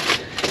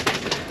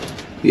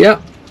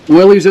 Yep,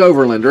 Willys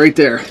Overland right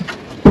there.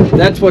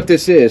 That's what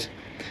this is.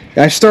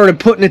 I started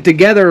putting it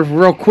together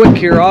real quick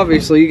here,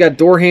 obviously. You got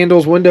door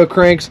handles, window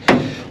cranks,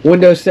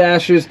 window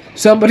sashes.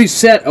 Somebody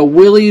set a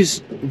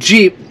Willys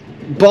Jeep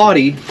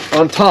body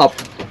on top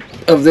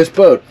of this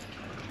boat.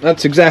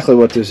 That's exactly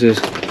what this is.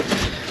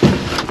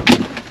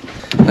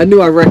 I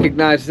knew I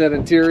recognized that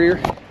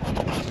interior.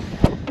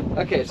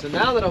 Okay, so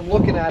now that I'm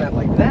looking at it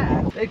like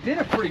that, they did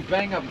a pretty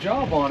bang-up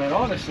job on it,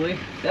 honestly.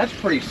 That's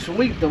pretty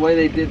sweet the way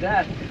they did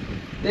that.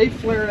 They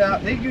flared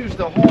out, they used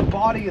the whole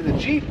body of the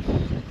Jeep,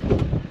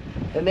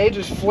 and they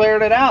just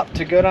flared it out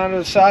to go down to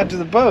the sides of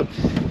the boat.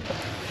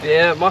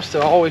 Yeah, it must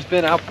have always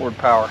been outboard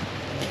power.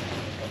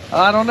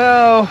 I don't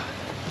know.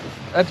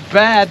 That's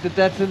bad that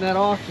that's in that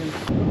auction.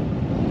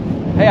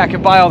 Hey, I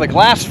can buy all the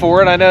glass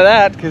for it, I know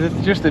that, because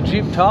it's just a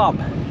Jeep top.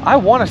 I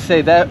want to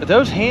say that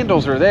those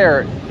handles are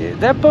there.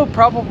 That boat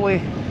probably,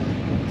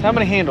 how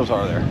many handles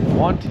are there?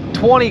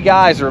 20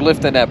 guys are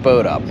lifting that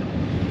boat up,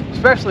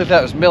 especially if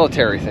that was a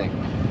military thing.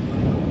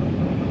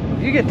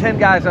 You get 10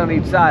 guys on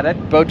each side,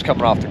 that boat's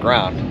coming off the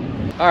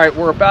ground. All right,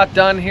 we're about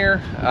done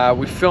here.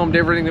 We filmed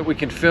everything that we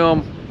can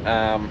film.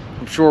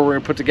 I'm sure we're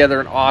gonna put together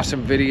an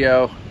awesome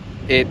video.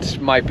 It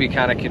might be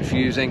kind of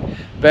confusing.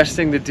 Best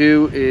thing to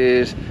do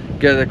is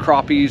go to the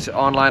Kraupies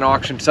online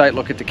auction site,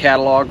 look at the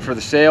catalog for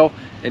the sale,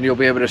 and you'll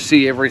be able to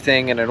see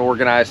everything in an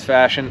organized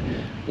fashion.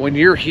 When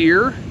you're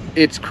here,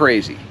 it's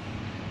crazy.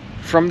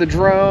 from the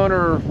drone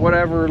or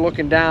whatever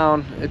looking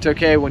down, it's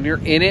okay. When you're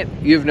in it,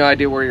 you have no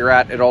idea where you're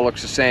at. It all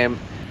looks the same.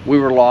 We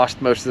were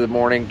lost most of the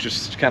morning,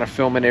 just kind of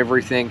filming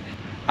everything.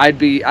 I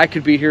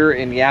could be here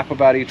and yap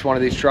about each one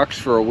of these trucks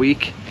for a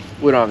week.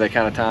 We don't have that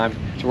kind of time.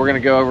 So we're gonna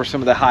go over some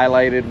of the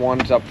highlighted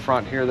ones up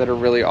front here that are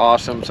really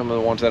awesome. Some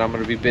of the ones that I'm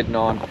gonna be bidding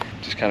on.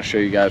 Just kind of show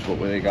you guys what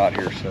they got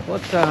here. So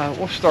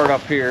we'll start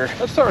up here.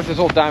 Let's start with this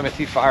old Diamond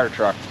T fire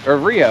truck, or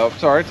Rio,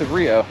 sorry, it's a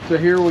Rio. So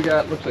here we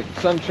got, looks like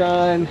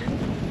Sunshine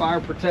Fire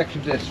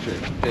Protection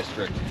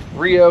District.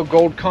 Rio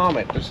Gold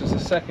Comet. This is the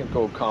second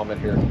Gold Comet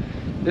here.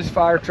 This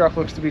fire truck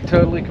looks to be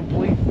totally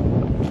complete.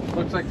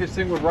 Looks like this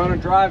thing would run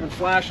and drive and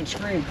flash and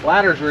scream.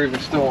 Ladders are even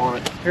still on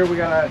it. Here we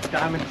got a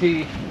Diamond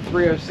T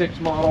 306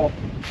 model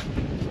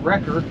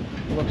wrecker.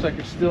 Looks like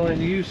it's still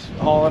in use,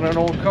 hauling an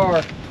old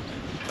car.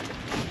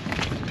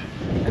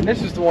 And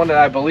this is the one that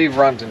I believe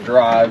runs and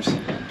drives,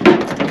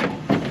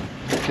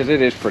 because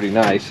it is pretty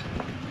nice.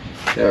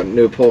 Got a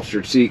new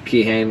upholstered seat,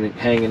 key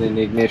hanging in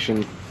the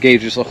ignition.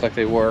 Gauges look like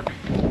they work.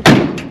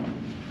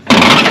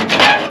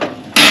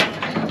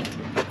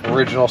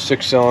 Original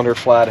 6-cylinder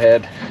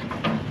flathead.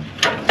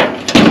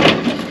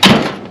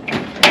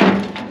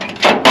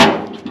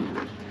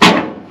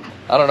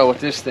 I don't know what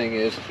this thing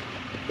is.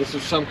 This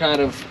is some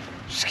kind of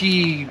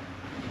ski,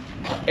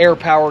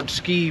 air-powered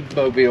ski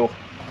mobile.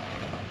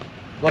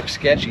 Looks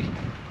sketchy.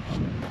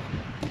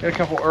 Got a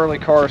couple early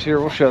cars here.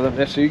 We'll show them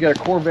this. So you got a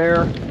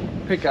Corvair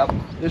pickup.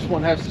 This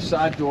one has the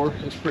side door.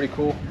 It's pretty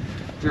cool.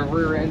 Your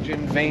rear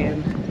engine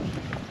van.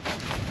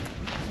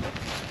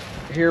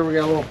 Here we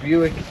got a little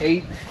Buick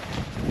 8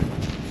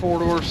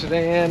 4-door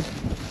sedan.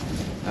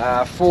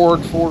 Ford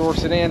 4-door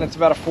sedan. It's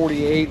about a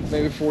 48,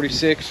 maybe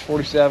 46,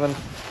 47.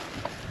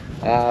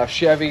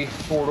 Chevy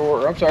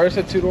 4-door, I'm sorry, I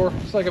said 2-door.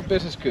 It's like a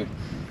business coupe.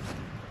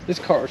 This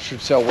car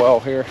should sell well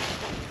here.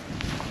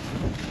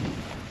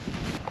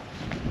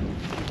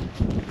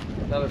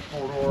 Another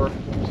 4-door,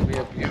 this will be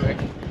a Buick.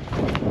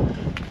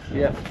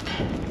 Yep,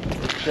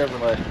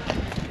 Chevrolet.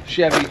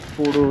 Chevy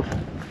 4-door.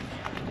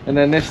 And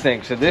then this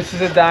thing, so this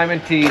is a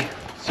Diamond T.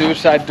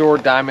 Suicide door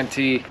Diamond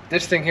T.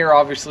 This thing here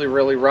obviously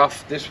really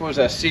rough. This was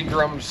a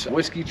Seagram's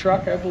whiskey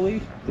truck, I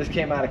believe. This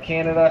came out of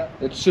Canada.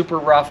 It's super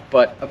rough,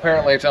 but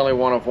apparently it's only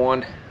one of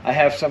one. I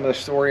have some of the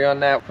story on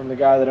that from the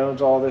guy that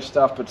owns all this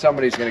stuff, but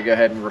somebody's gonna go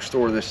ahead and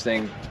restore this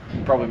thing.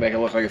 Probably make it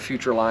look like a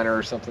future liner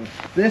or something.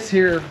 This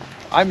here,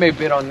 I may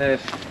bid on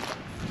this.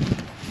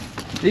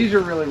 These are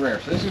really rare.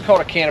 So this is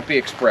called a Canopy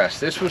Express.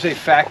 This was a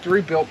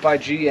factory built by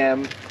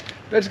GM.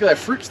 Basically a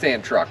fruit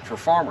stand truck for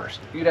farmers.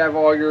 You'd have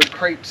all your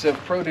crates of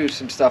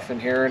produce and stuff in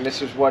here, and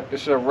this is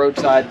a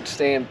roadside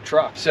stand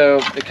truck. So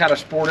it kind of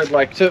sported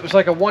like, so it was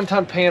like a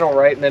 1-ton panel,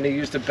 right? And then they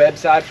used the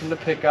bedside from the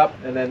pickup,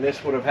 and then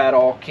this would have had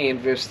all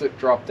canvas that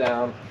dropped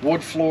down.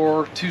 Wood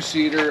floor,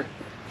 2-seater.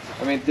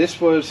 I mean, this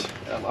was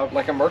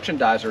like a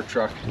merchandiser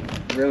truck.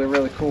 Really,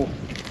 really cool.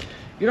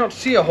 You don't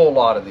see a whole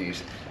lot of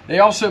these. They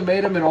also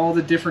made them in all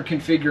the different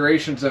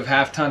configurations of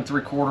 1/2-ton,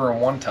 3/4,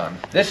 and 1-ton.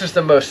 This is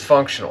the most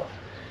functional.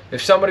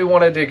 If somebody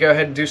wanted to go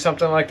ahead and do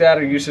something like that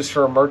or use this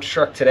for a merch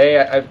truck today,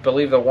 I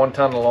believe the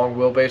 1-ton long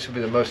wheelbase would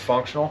be the most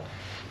functional.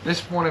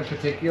 This one in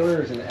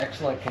particular is in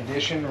excellent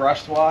condition,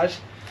 rust-wise.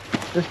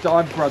 This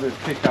Dodge Brothers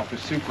pickup is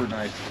super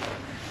nice.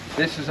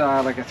 This is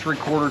like a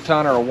 3/4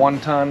 ton or a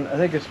 1-ton. I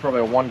think it's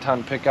probably a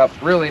 1-ton pickup.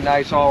 Really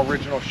nice, all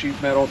original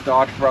sheet metal,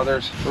 Dodge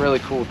Brothers. Really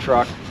cool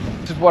truck.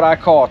 This is what I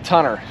call a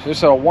tonner. This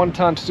is a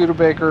 1-ton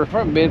Studebaker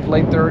from late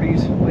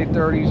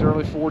 30s,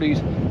 early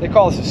 40s. They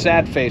call this a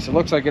sad face. It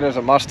looks like it has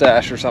a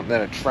mustache or something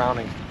and it's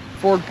frowning.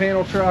 Ford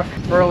panel truck,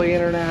 early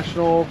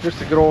International,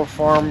 just a good old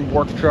farm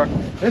work truck.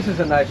 This is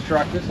a nice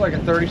truck. This is like a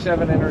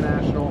 37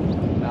 International.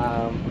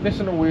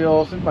 Missing the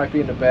wheels. It might be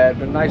in the bed,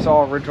 but nice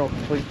all original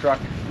complete truck.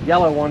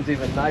 Yellow one's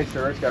even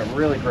nicer. It's got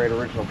really great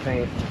original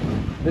paint.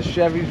 This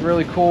Chevy's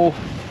really cool.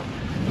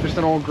 Just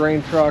an old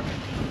grain truck.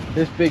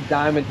 This big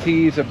Diamond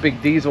T is a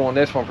big diesel in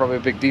this one, probably a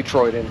big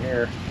Detroit in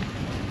here.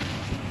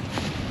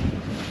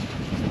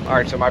 All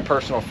right, so my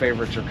personal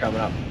favorites are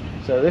coming up.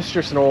 So this is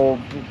just an old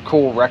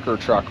cool wrecker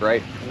truck,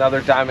 right?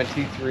 Another Diamond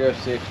T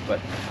 306, but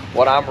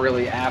what I'm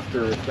really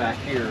after is back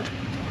here.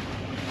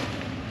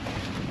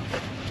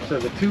 So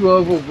the 2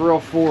 oval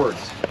grill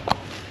Fords.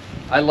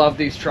 I love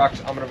these trucks.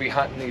 I'm going to be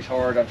hunting these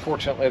hard.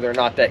 Unfortunately, they're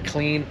not that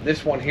clean.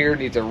 This one here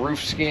needs a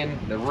roof skin.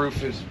 The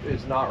roof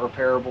is not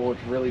repairable.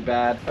 It's really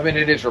bad. I mean,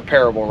 it is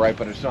repairable, right?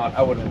 But it's not,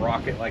 I wouldn't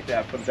rock it like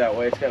that, put it that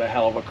way. It's got a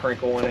hell of a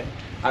crinkle in it.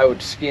 I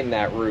would skin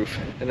that roof.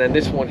 And then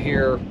this one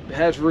here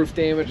has roof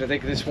damage. I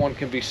think this one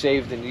can be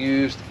saved and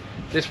used.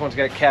 This one's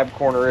got cab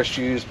corner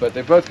issues, but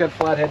they both got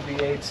flathead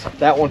V8s.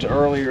 That one's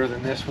earlier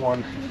than this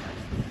one.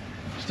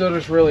 Still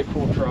just really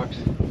cool trucks.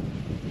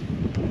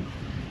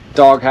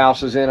 Dog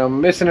houses in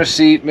them, missing a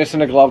seat, missing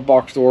a glove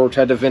box door, which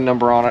had the VIN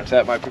number on it, so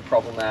that might be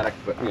problematic,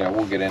 but yeah,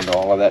 we'll get into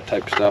all of that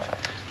type of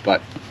stuff.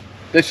 But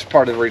this is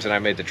part of the reason I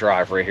made the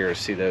drive right here, to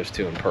see those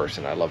two in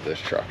person. I love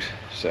those trucks.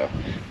 So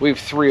we have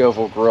 3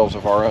 oval grills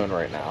of our own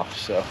right now.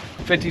 So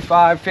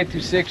 55,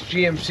 56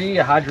 GMC,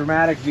 a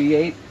hydromatic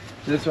V8.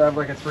 This will have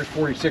like a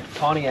 346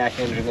 Pontiac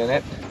engine in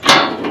it.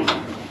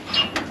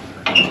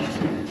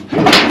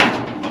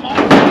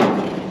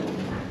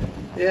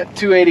 Yeah,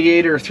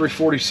 288 or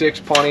 346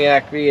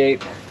 Pontiac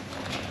V8.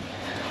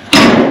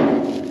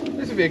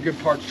 This would be a good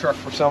parts truck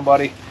for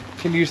somebody.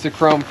 Can use the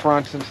chrome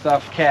fronts and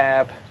stuff,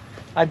 cab.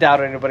 I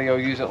doubt anybody will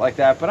use it like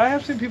that, but I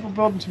have seen people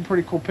building some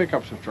pretty cool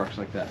pickups with trucks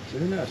like that, so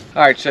who knows.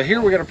 All right, so here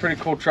we got a pretty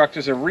cool truck.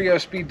 This is a Rio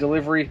Speed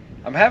Delivery.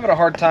 I'm having a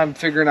hard time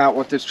figuring out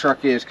what this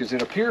truck is because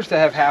it appears to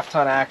have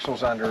half-ton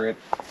axles under it.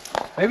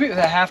 Maybe it's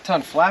a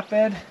half-ton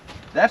flatbed.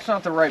 That's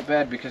not the right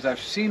bed because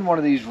I've seen one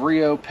of these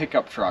Rio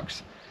pickup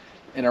trucks.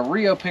 And a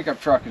Rio pickup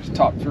truck is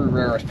top 3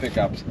 rarest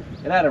pickups.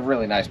 It had a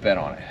really nice bed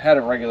on it. It had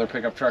a regular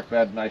pickup truck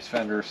bed, nice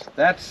fenders.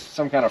 That's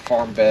some kind of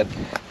farm bed.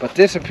 But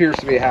this appears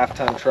to be a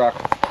half-ton truck.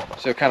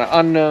 So kind of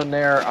unknown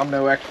there. I'm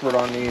no expert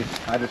on these.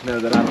 I just know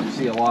that I don't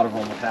see a lot of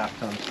them with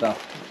half-ton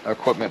stuff.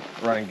 Equipment,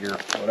 running gear,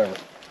 whatever.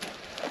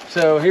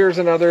 So here's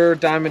another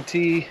Diamond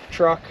T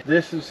truck.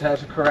 This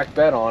has a correct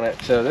bed on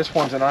it. So this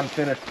one's an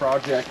unfinished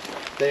project.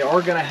 They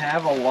are going to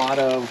have a lot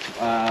of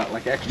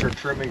like extra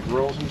trimming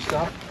grills and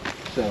stuff.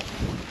 So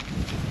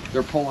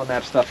they're pulling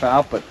that stuff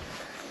out, but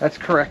that's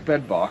correct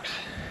bed box,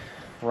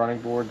 running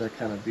board, that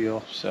kind of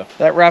deal. So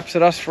that wraps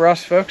it up for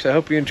us, folks. I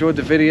hope you enjoyed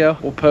the video.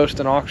 We'll post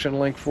an auction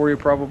link for you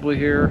probably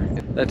here.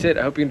 That's it.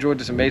 I hope you enjoyed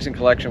this amazing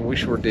collection. We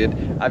sure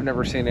did. I've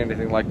never seen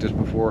anything like this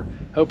before.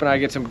 Hoping I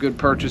get some good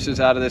purchases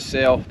out of this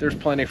sale. There's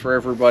plenty for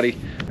everybody,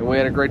 and we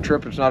had a great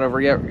trip. It's not over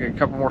yet. We got a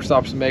couple more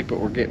stops to make, but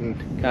we're getting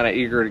kind of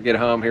eager to get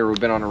home here. We've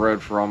been on the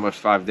road for almost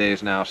 5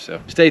 days now,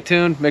 so stay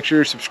tuned. Make sure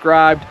you're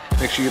subscribed.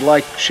 Make sure you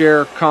like,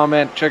 share,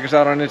 comment. Check us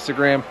out on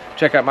Instagram.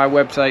 Check out my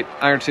website,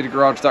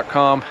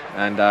 ironcitygarage.com,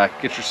 and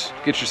get you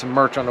some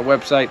merch on the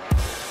website.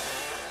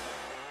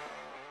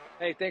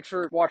 Hey, thanks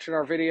for watching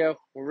our video.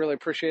 We really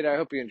appreciate it. I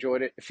hope you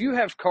enjoyed it. If you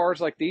have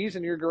cars like these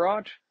in your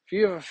garage, if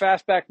you have a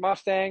fastback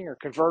Mustang or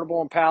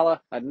convertible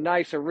Impala, a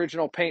nice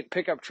original paint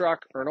pickup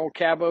truck or an old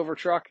cab over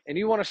truck, and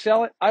you want to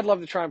sell it, I'd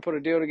love to try and put a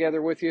deal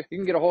together with you. You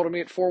can get a hold of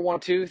me at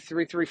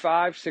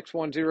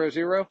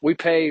 412-335-6100. We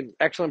pay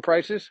excellent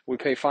prices. We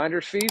pay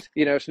finder's fees.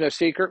 You know, it's no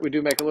secret. We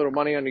do make a little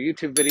money on the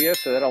YouTube videos,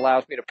 so that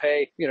allows me to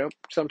pay, you know,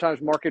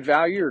 sometimes market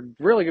value or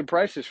really good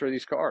prices for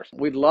these cars.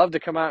 We'd love to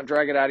come out and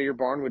drag it out of your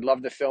barn. We'd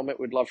love to film it.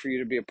 We'd love for you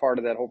to be a part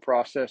of that whole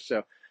process. So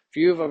if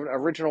you have an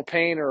original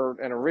paint or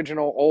an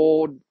original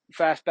old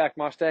fastback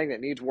Mustang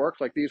that needs work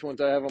like these ones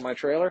I have on my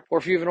trailer, or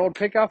if you have an old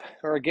pickup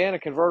or again a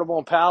convertible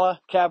Impala,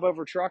 cab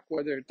over truck,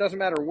 whether it doesn't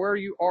matter where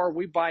you are,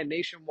 we buy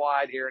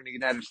nationwide here in the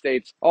United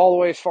States, all the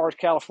way as far as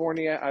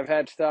California. I've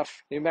had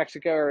stuff New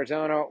Mexico,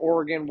 Arizona,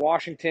 Oregon,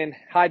 Washington,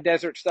 high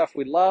desert stuff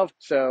we love.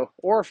 So,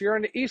 or if you're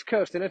in the East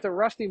Coast and it's a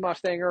rusty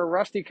Mustang or a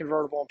rusty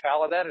convertible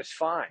Impala, that is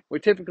fine. We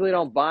typically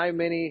don't buy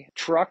many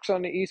trucks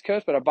on the East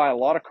Coast, but I buy a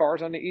lot of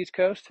cars on the East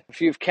Coast. If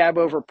you have cab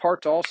over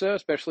parts also,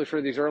 especially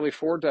for these early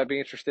Fords, I'd be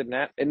interested in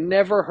that. It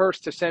never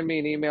hurts to send me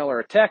an email or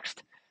a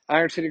text.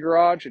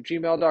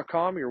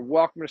 ironcitygarage@gmail.com. You're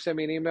welcome to send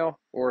me an email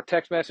or a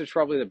text message,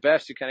 probably the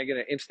best. You kind of get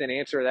an instant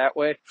answer that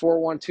way.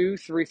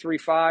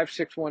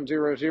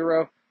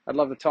 412-335-6100. I'd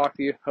love to talk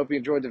to you. Hope you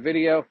enjoyed the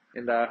video,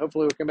 and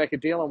hopefully we can make a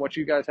deal on what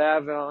you guys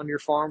have on your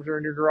farms or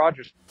in your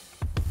garages.